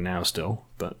developing now still.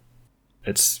 But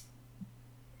it's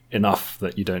enough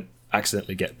that you don't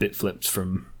accidentally get bit flipped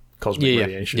from cosmic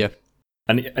radiation. Yeah.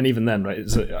 And even then, right?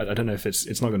 I don't know if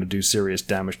it's not going to do serious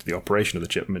damage to the operation of the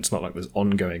chip. I mean, it's not like there's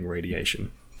ongoing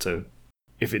radiation. So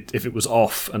if it was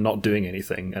off and not doing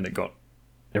anything and it got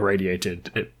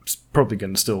irradiated, it's probably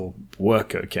going to still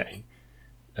work okay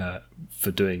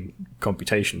for doing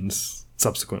computations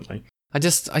subsequently. I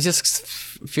just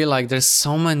feel like there's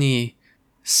so many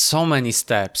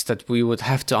steps that we would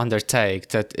have to undertake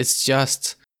that it's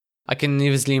just, I can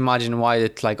easily imagine why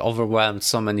it like overwhelmed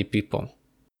so many people.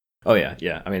 Oh yeah.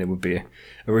 I mean, it would be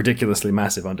a ridiculously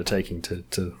massive undertaking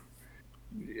to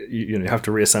you have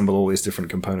to reassemble all these different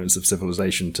components of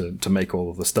civilization to make all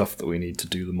of the stuff that we need to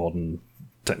do the modern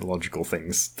technological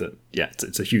things. That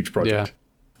it's a huge project. Yeah.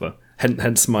 But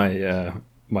hence my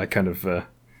my kind of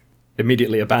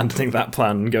immediately abandoning that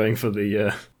plan, going for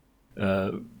the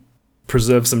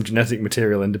preserve some genetic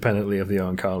material independently of the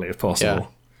Oankali if possible. Yeah.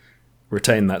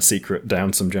 Retain that secret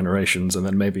down some generations, and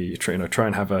then maybe try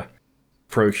and have a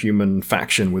pro-human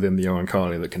faction within the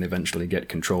Oankali that can eventually get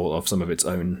control of some of its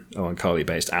own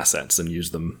Oankali-based assets and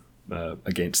use them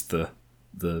against the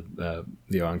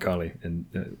Oankali. And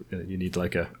you need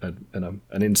like an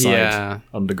inside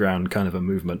underground kind of a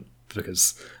movement,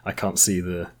 because I can't see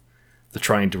the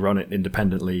trying to run it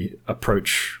independently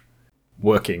approach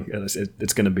working.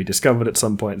 It's going to be discovered at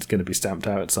some point. It's going to be stamped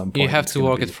out at some point. You have to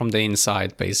work it from the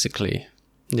inside, basically.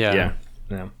 Yeah,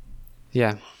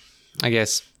 I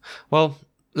guess. Well,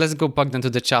 let's go back then to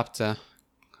the chapter,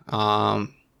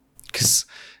 because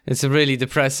it's really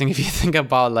depressing if you think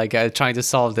about like trying to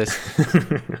solve this.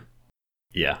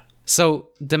 Yeah. So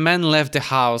the men left the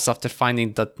house after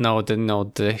finding that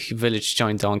the village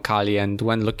joined the Oankali, and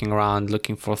went looking around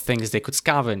looking for things they could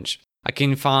scavenge.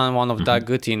 Akin found one of the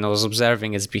Agouti and was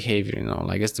observing its behavior,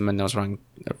 I guess the man was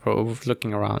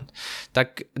looking around. The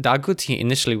Agouti,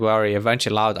 initially wary,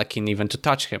 eventually allowed Akin even to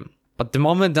touch him. But the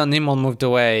moment the animal moved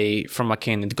away from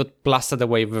Akin, it got blasted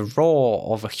away with a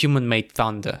roar of a human-made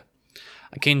thunder.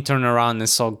 Akin turned around and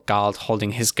saw Galt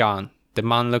holding his gun. The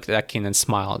man looked at Akin and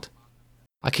smiled.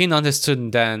 Akin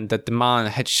understood then that the man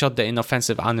had shot the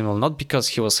inoffensive animal not because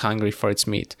he was hungry for its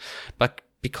meat, but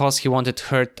because he wanted to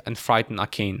hurt and frighten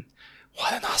Akin.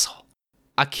 What an asshole.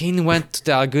 Akin went to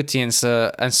the Agouti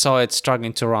and saw it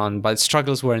struggling to run, but its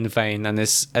struggles were in vain, and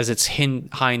as its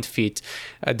hind feet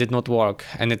did not work,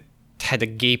 and it had a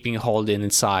gaping hole in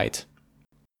its side.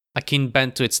 Akin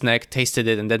bent to its neck, tasted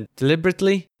it, and then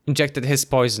deliberately injected his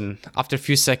poison. After a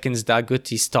few seconds, the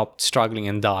Agouti stopped struggling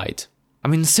and died. I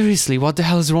mean, seriously, what the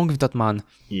hell is wrong with that man?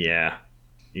 Yeah,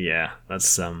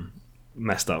 that's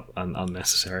messed up and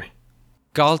unnecessary.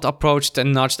 Galt approached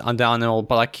and nudged the animal,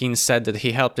 but Akin said that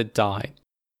he helped it die.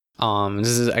 This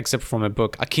is an excerpt from a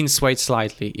book. Akin swayed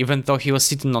slightly, even though he was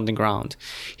sitting on the ground.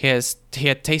 He had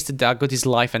tasted the Agouti's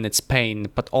life and its pain,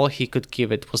 but all he could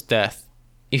give it was death.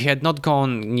 If he had not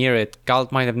gone near it,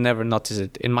 Galt might have never noticed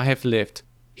it. It might have lived.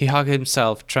 He hugged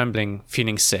himself, trembling,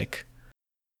 feeling sick.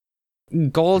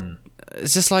 Galt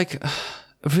is just like,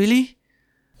 really?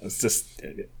 It's just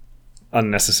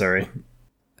unnecessary.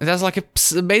 That's like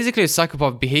basically a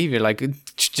psychopath behavior. Like,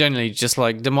 generally, just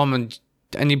like the moment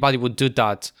anybody would do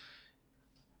that.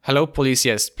 Hello, police.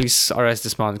 Yes, please arrest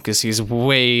this man because he's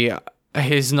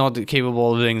not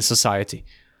capable of living in society.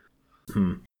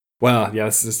 Well, yeah,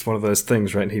 it's just one of those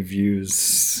things, right? He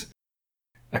views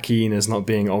Akin as not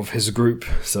being of his group,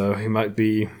 so he might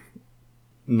be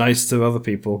nice to other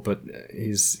people, but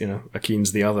he's,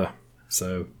 Akin's the other.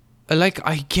 So, like,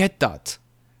 I get that,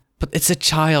 but it's a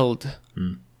child.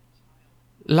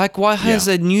 Like, what has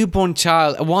a newborn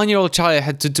child, a 1-year-old child,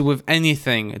 had to do with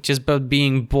anything just about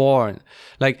being born?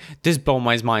 Like, this blows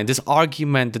my mind. This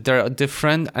argument that they're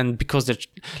different, and because they're,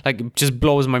 like, it just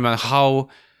blows my mind how,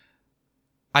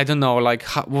 I don't know, like,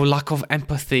 lack of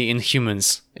empathy in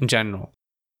humans in general.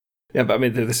 Yeah, but I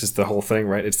mean, this is the whole thing,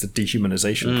 right? It's the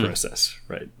dehumanization process,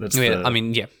 right? That's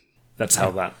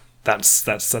how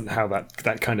that's how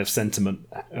that kind of sentiment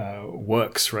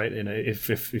works, right? If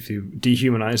you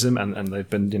dehumanize him and they've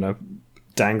been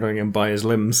dangling him by his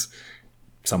limbs,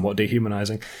 somewhat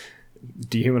dehumanize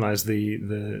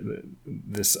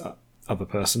this other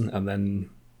person, and then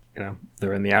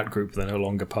they're in the out group. They're no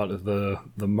longer part of the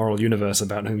moral universe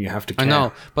about whom you have to care. I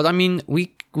know, but I mean,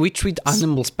 we treat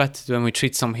animals better than we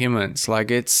treat some humans. Like,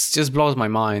 it just blows my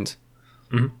mind.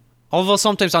 Although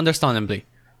sometimes understandably.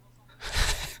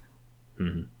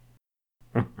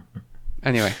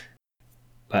 Anyway,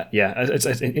 but yeah, it's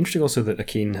interesting also that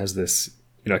Akin has this.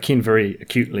 Akin very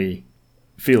acutely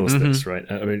feels this, right?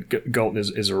 I mean, Galt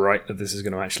is right that this is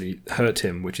going to actually hurt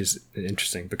him, which is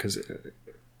interesting because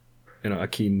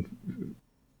Akin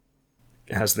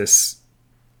has this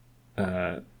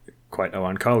quite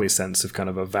Owen Carly sense of kind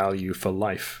of a value for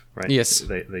life, right? Yes.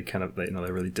 They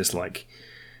really dislike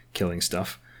killing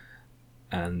stuff,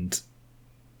 and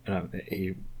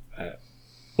he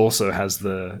also has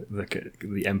the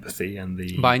empathy and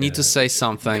the. But I need to say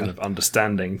something. Kind of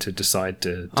understanding to decide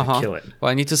to kill it.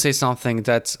 Well, I need to say something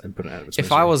that And put it out of its if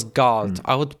misery. I was God,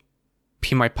 I would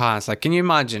pee my pants. Like, can you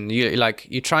imagine?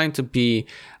 You're trying to be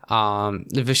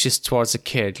vicious towards a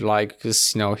kid, like,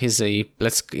 because he's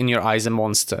in your eyes a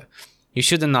monster. You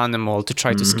shoot an animal to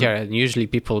try to scare it, and usually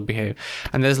people behave.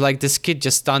 And there's like this kid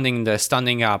just standing there,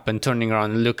 standing up and turning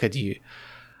around and look at you.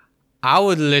 I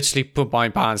would literally poop my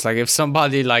pants. Like, if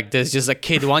somebody like this, just a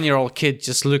kid, 1-year-old kid,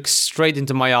 just looks straight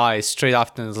into my eyes, straight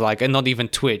after, and not even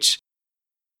twitch.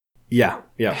 Yeah.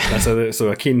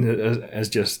 So Akin has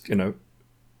just,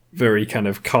 very kind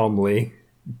of calmly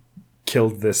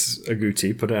killed this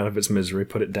agouti, put it out of its misery,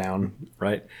 put it down,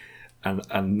 right?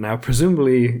 And now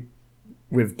presumably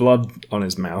with blood on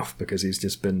his mouth, because he's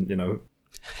just been,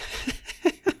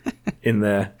 in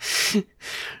there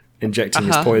injecting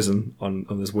his poison on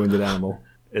this wounded animal,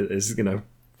 is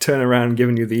turn around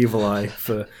giving you the evil eye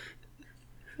for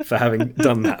having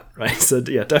done that, right? So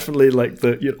yeah, definitely like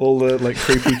all the like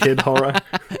creepy kid horror.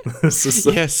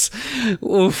 Yes.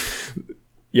 Oof.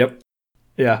 Yep.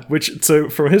 Yeah, which, so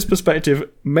from his perspective,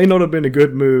 may not have been a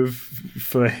good move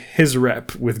for his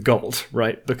rep with Galt,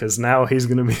 right? Because now he's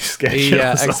going to be scared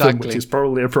of something, which is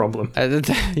probably a problem.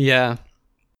 Yeah.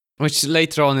 Which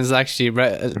later on is actually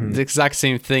the exact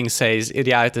same thing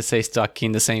Iriarte says to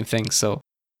Akin the same thing. So,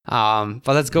 but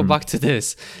let's go back to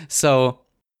this. So,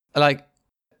 like,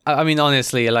 I mean,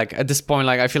 honestly, like, at this point,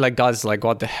 like, I feel like God's like,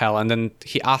 what the hell? And then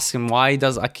he asks him, why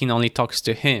does Akin only talks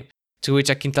to him? To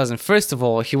which Akin tells him, first of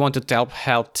all, he wanted to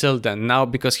help Tilden. Now,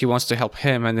 because he wants to help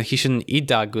him, and he shouldn't eat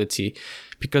the agouti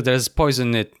because there's poison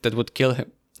in it that would kill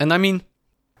him. And I mean,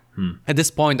 at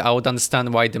this point, I would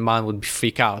understand why the man would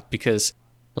freak out, because,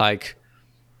 like,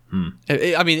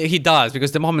 I mean, he does,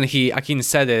 because the moment Akin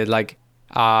said it, like,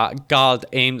 Gald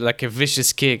aimed like a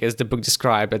vicious kick, as the book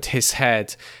described, at his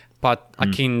head, but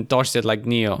Akin dodged it like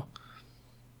Neo.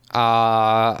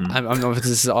 I don't know if this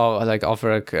is all like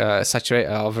over a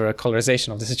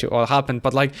colorization of the situation what happened,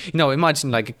 but like, imagine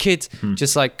like a kid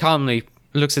just like calmly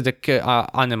looks at the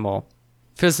animal,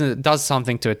 feels it does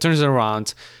something to it, turns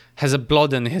around, has a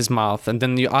blood in his mouth, and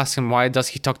then you ask him, why does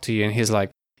he talk to you? And he's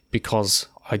like, because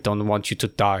I don't want you to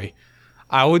die.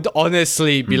 I would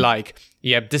honestly be like,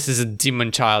 yep, this is a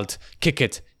demon child, kick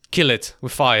it, kill it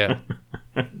with fire.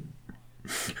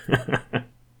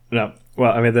 No.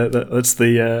 Well, I mean, that's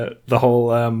the whole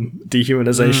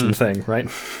dehumanization thing, right?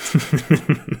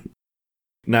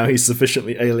 Now he's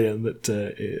sufficiently alien that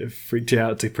it freaked you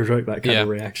out to provoke that kind of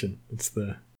reaction.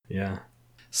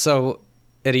 So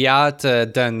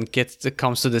Iriarte then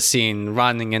comes to the scene,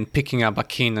 running and picking up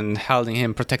Akin and holding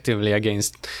him protectively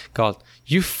against God.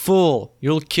 You fool!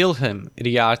 You'll kill him,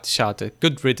 Iriarte shouted.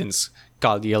 Good riddance,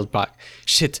 God yelled back.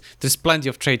 Shit, there's plenty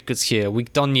of trade goods here. We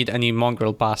don't need any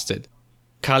mongrel bastard.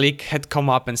 Kalik had come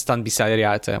up and stand beside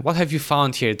Iriarte. What have you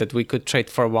found here that we could trade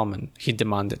for a woman? He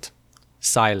demanded.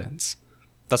 Silence.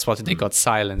 That's what they got,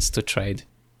 silence to trade.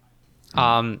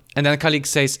 And then Kalik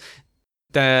says,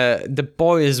 the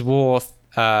boy is worth,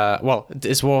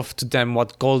 is worth to them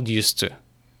what gold used to.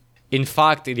 In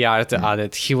fact, Iriarte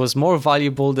added, he was more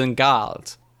valuable than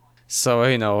Gald. So,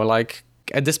 like,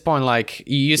 at this point, like,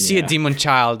 you see a demon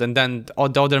child, and then all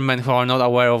the other men who are not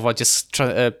aware of what just,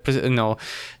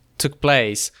 took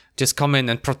place just come in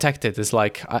and protect it. It's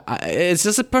like it's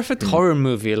just a perfect horror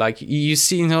movie. Like, you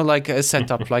see, like a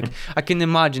setup. Like, I can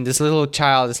imagine this little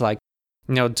child is like,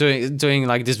 doing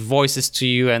like these voices to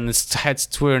you, and its head's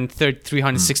turned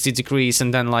 360 degrees,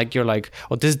 and then like you're like,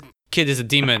 oh, this kid is a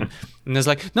demon, and it's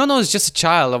like, no, it's just a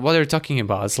child. What are you talking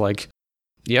about? It's like,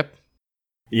 yep.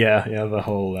 Yeah, the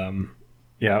whole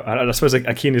I suppose like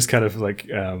Akin is kind of like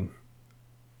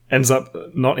ends up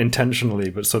not intentionally,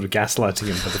 but sort of gaslighting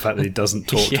him for the fact that he doesn't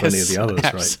talk to any of the others,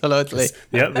 right? Absolutely.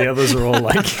 The others are all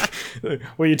like,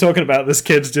 what are you talking about? This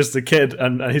kid's just a kid.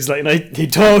 And he's like, no, he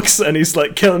talks and he's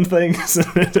like killing things.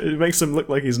 It makes him look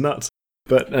like he's nuts.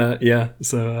 But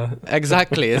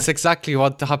exactly, it's exactly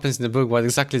what happens in the book. What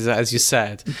exactly as you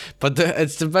said. But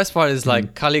it's the best part is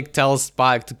like Kalik tells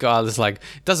back to God, it's like,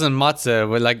 it doesn't matter.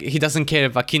 But like, he doesn't care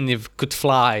if Akin could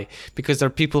fly, because there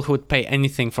are people who would pay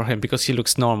anything for him because he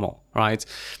looks normal, right?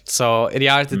 So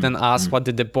Iriarte then asked, what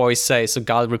did the boy say? So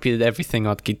God repeated everything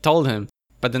what he told him.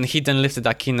 But then he then lifted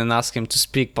Akin and asked him to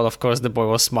speak. But of course, the boy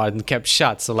was smart and kept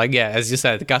shut. So like, as you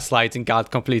said, gaslighting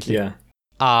God completely. Yeah.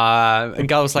 And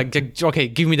Gal was like, okay,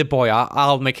 give me the boy,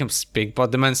 I'll make him speak.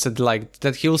 But the man said like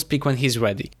that he will speak when he's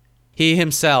ready. He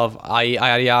himself,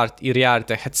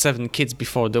 Iriarte, had 7 kids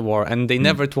before the war, and they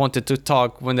never wanted to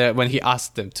talk when he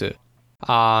asked them to.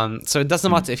 So it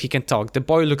doesn't matter if he can talk. The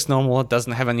boy looks normal,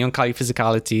 doesn't have any Oankali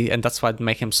physicality, and that's what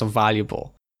makes him so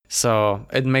valuable. So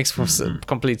it makes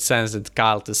complete sense that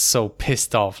Galt is so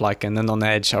pissed off, like, and then on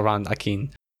edge around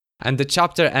Akin. And the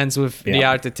chapter ends with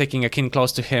Iriarte taking Akin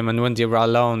close to him, and when they were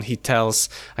alone, he tells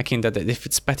Akin that if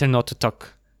it's better not to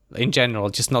talk in general,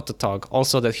 just not to talk.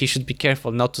 Also that he should be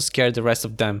careful not to scare the rest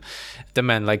of them, the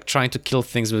men, like trying to kill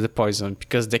things with the poison,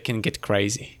 because they can get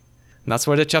crazy. And that's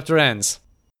where the chapter ends.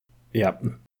 Yeah.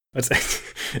 It's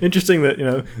interesting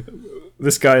that,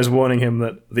 this guy is warning him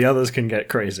that the others can get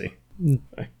crazy.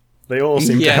 They all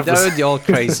seem to have they're all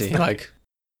crazy. Like,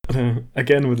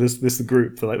 again with this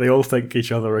group, they all think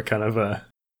each other are kind of a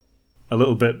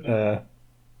little bit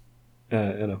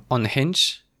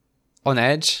unhinged, on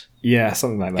edge. Yeah,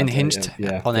 something like that. Unhinged,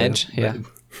 on edge.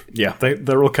 Yeah,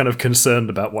 they're all kind of concerned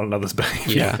about one another's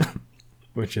behavior. Yeah,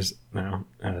 which is now,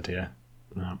 oh dear,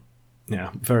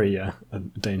 very a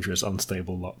dangerous,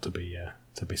 unstable lot to be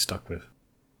stuck with.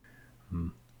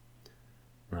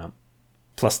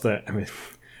 Plus, their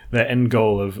end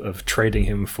goal of trading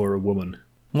him for a woman.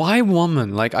 Why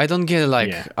woman? Like, I don't get it.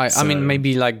 Like, I mean,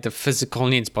 maybe like the physical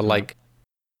needs, but like,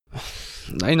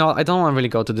 I don't want to really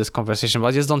go to this conversation, but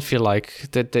I just don't feel like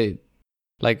that they,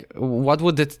 like, what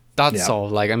would that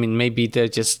solve? Like, I mean, maybe they're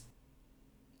just,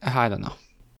 I don't know.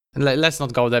 Let's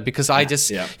not go there, because I just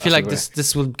feel like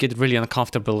this will get really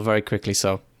uncomfortable very quickly.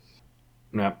 So,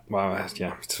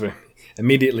 it's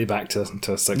immediately back to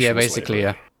sexual. Yeah, basically,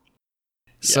 slavery.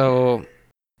 So,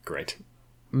 great.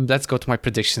 Let's go to my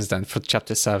predictions then for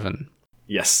chapter 7.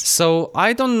 Yes. So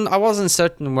I wasn't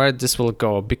certain where this will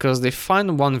go, because they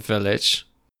find one village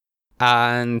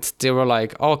and they were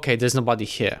like, okay, there's nobody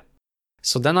here.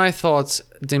 So then I thought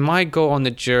they might go on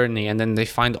a journey, and then they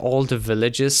find all the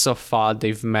villages so far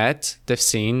they've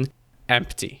seen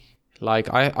empty.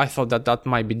 Like, I thought that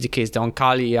might be the case. The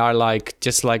Oankali are like,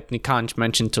 just like Nikanj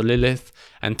mentioned to Lilith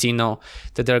and Tino,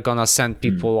 that they're gonna send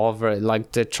people over,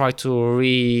 like they try to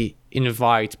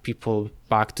re-invite people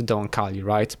back to the Oankali,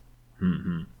 right?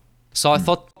 So I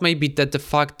thought maybe that the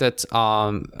fact that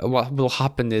what will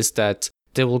happen is that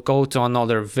they will go to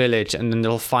another village and then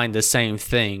they'll find the same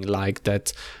thing, like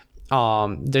that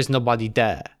there's nobody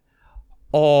there.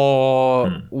 Or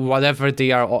whatever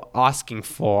they are asking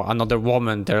for, another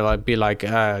woman, they'll be like,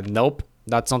 nope,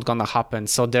 that's not gonna happen.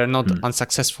 So they're not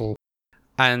unsuccessful.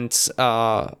 And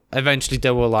eventually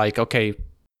they were like, okay,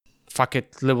 fuck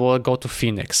it, we'll go to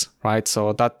Phoenix, right?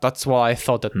 So that's why I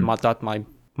thought that that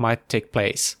might take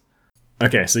place.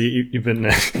 Okay, so you've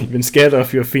been scared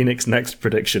off your Phoenix next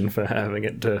prediction for having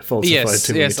it falsified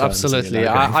too many times. Yes, absolutely.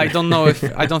 I don't know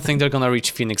I don't think they're gonna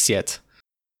reach Phoenix yet.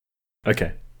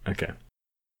 Okay.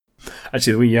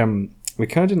 Actually, we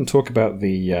kind of didn't talk about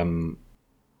the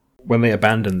when they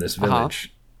abandoned this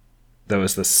village. There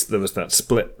was that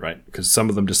split, right? Because some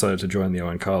of them decided to join the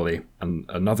Oankali, and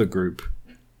another group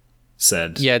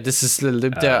said, "Yeah, this is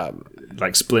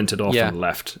like splintered off and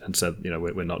left and said,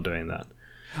 we're not doing that."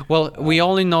 Well, we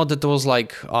only know that there was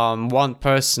like one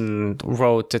person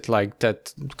wrote it like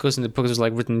that, because in the book it was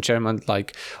like written in German,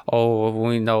 like, oh,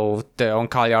 we know the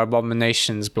Oankali are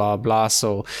abominations, blah blah.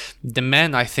 So the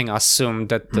men, I think, assumed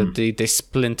that they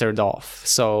splintered off.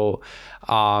 So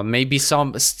maybe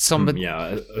some I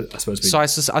suppose. So I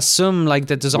assume like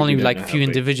that there's only like few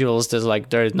individuals.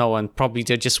 There's no one. Probably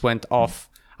they just went off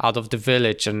out of the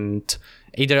village, and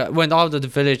either went out of the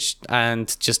village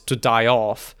and just to die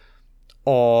off,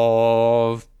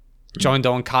 or joined the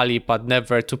Oankali but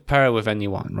never to pair with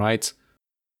anyone, right?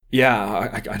 Yeah,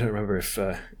 I don't remember if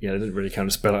they didn't really kind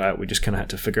of spell it out. We just kind of had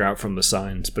to figure out from the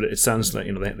signs. But it sounds like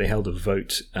they held a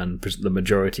vote, and the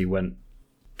majority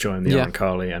joined the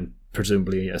Oankali, and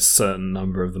presumably a certain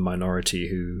number of the minority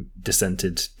who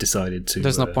dissented decided to.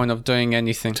 There's no point of doing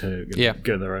anything. To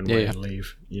go their own way and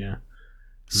leave. Yeah.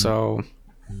 So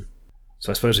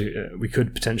I suppose we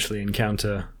could potentially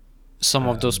encounter some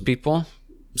of those people.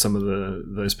 Some of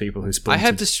those people who splintered. I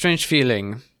have this strange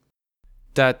feeling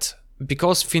that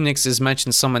because Phoenix is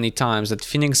mentioned so many times, that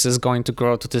Phoenix is going to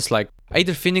grow to this, like,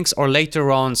 either Phoenix or later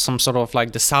on some sort of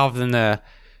like the southern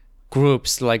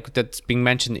groups, like that's being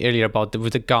mentioned earlier about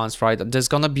with the guns, right? There's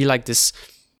gonna be like this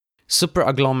super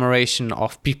agglomeration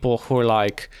of people who are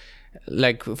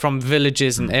like from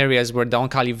villages and areas where the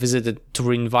Oankali visited to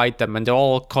reinvite them, and they're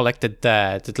all collected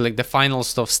there. That like the final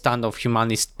sort of stand of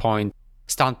humanist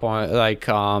standpoint, like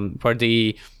where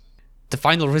the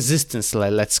final resistance,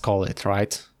 let's call it,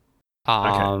 right?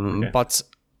 Okay. But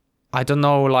I don't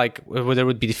know, like whether it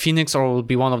would be the Phoenix or it would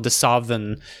be one of the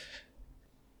southern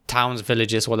towns,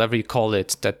 villages, whatever you call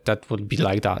it, that would be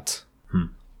like that.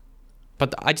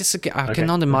 But I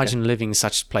cannot imagine living in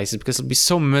such places because it'll be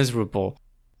so miserable.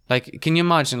 Like, can you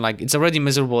imagine? Like, it's already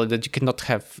miserable that you cannot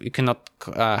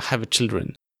have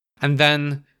children, and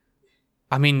then,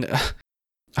 I mean,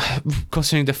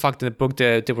 considering the fact that the book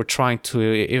they were trying to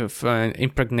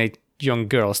impregnate young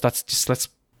girls, that's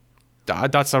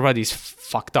already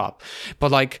fucked up.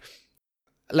 But like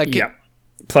yeah.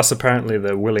 Plus, apparently,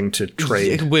 they're willing to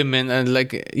trade women and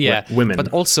women.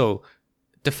 But also,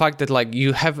 the fact that like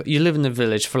you live in a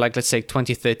village for like, let's say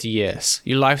 20, 30 years.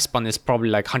 Your lifespan is probably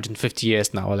like 150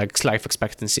 years now, like life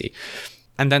expectancy.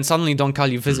 And then suddenly Don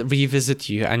Kali revisit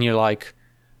you and you're like,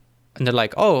 and they're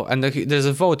like, oh, and there's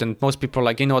a vote and most people are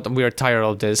like, you know what, we're tired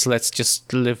of this. Let's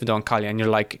just live with Don Kali. And you're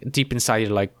like, deep inside,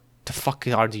 you're like, the fuck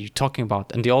are you talking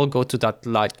about? And they all go to that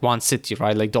like one city,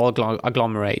 right? Like they all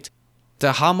agglomerate.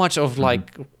 How much of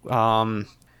like,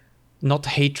 not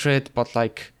hatred, but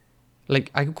like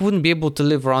I wouldn't be able to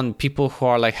live around people who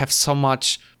are like have so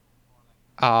much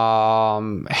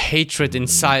hatred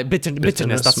inside,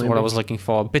 bitterness. That's maybe what I was looking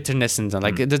for. Bitterness in them.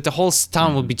 Like the whole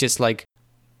town would be just like,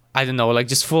 I don't know, like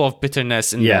just full of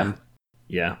bitterness in them.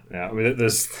 Yeah. I mean,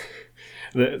 this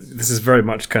is very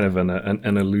much kind of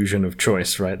an illusion of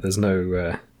choice, right? There's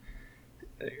no.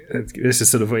 This is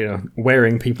sort of, you know,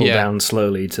 wearing people down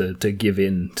slowly to give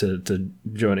in to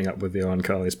joining up with the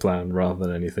Oankali's plan rather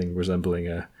than anything resembling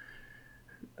a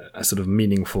sort of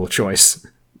meaningful choice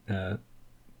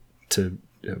to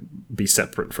be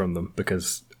separate from them,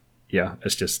 because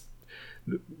it's just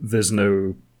there's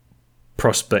no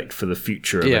prospect for the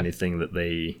future of anything that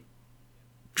they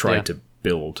try to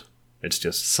build. It's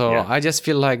just I just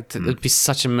feel like it'd be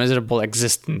such a miserable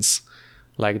existence,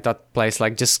 like that place,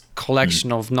 like just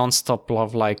collection of non-stop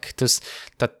love, like this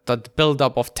that build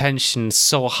up of tension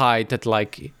so high that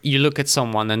like you look at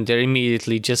someone and they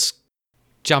immediately just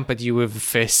jump at you with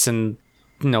fists and,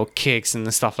 you know, kicks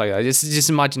and stuff like that. Just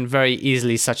imagine very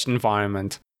easily such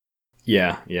environment.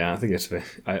 Yeah. I think it's.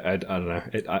 I don't know.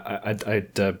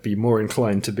 I'd be more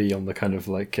inclined to be on the kind of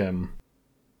like in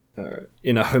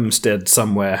a homestead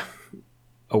somewhere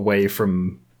away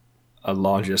from a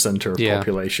larger center of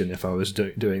population if I was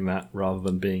doing that, rather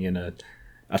than being in a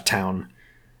town.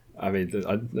 I mean,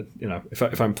 you know,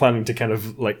 if I'm planning to kind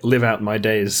of like live out my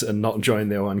days and not join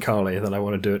the Oankali, then I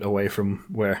want to do it away from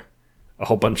where a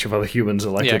whole bunch of other humans are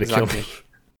likely to kill me.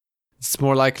 It's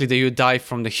more likely that you die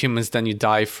from the humans than you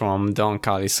die from the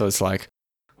Oankali. So it's like,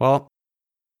 well,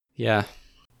 yeah.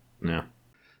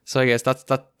 So I guess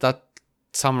that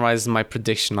summarizes my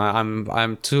prediction.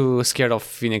 I'm too scared of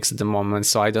Phoenix at the moment,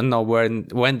 so I don't know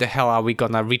when the hell are we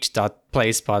gonna reach that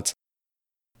place, but.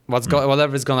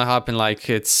 Whatever is gonna happen, like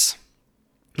it's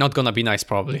not gonna be nice,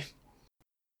 probably.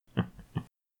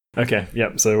 Okay,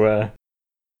 yep. So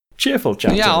cheerful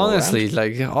chapter. Yeah, honestly,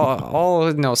 like all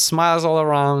you know, smiles all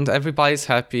around. Everybody's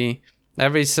happy.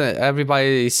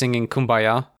 Everybody is singing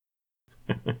 "Kumbaya."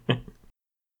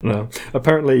 No,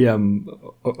 apparently,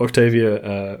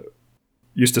 Octavia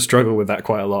used to struggle with that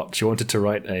quite a lot. She wanted to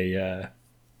write a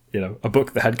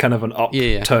book that had kind of an up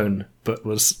tone, but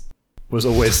was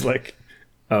always like.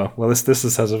 Oh, well, this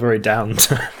has a very down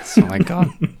tone. Oh my god.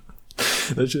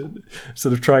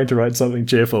 Sort of trying to write something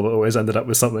cheerful, but always ended up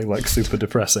with something like super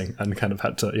depressing, and kind of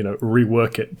had to, you know,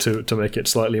 rework it to make it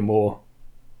slightly more,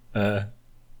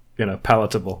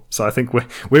 palatable. So I think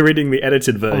we're reading the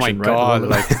edited version, right? Oh my god,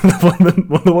 right?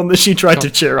 the one that she tried to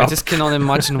cheer up. I just cannot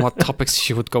imagine what topics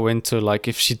she would go into, like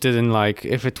if she didn't, like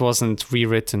if it wasn't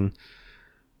rewritten.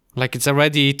 Like it's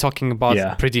already talking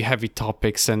about pretty heavy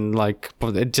topics, and like,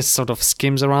 but it just sort of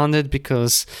skims around it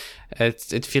because I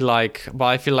feel like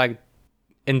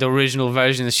in the original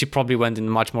version she probably went in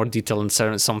much more detail in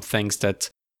some things that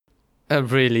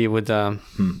really would.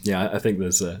 Yeah, I think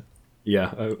there's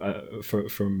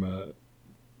from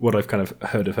what I've kind of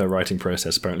heard of her writing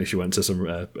process, apparently she went to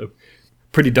some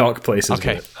pretty dark places.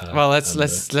 Okay, well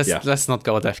let's not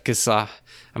go there because I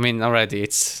mean already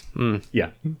it's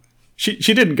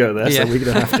She didn't go there, so we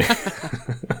don't have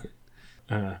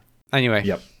to. Anyway.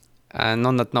 Yep. And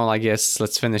on that note, I guess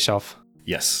let's finish off.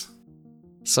 Yes.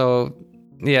 So,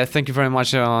 thank you very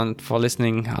much for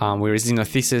listening. We're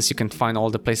Xenothesis. You can find all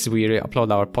the places we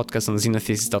upload our podcast on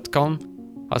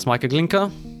xenothesis.com. I was Michael Glinka.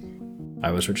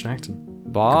 I was Richard Acton.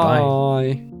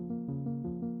 Bye. Goodbye.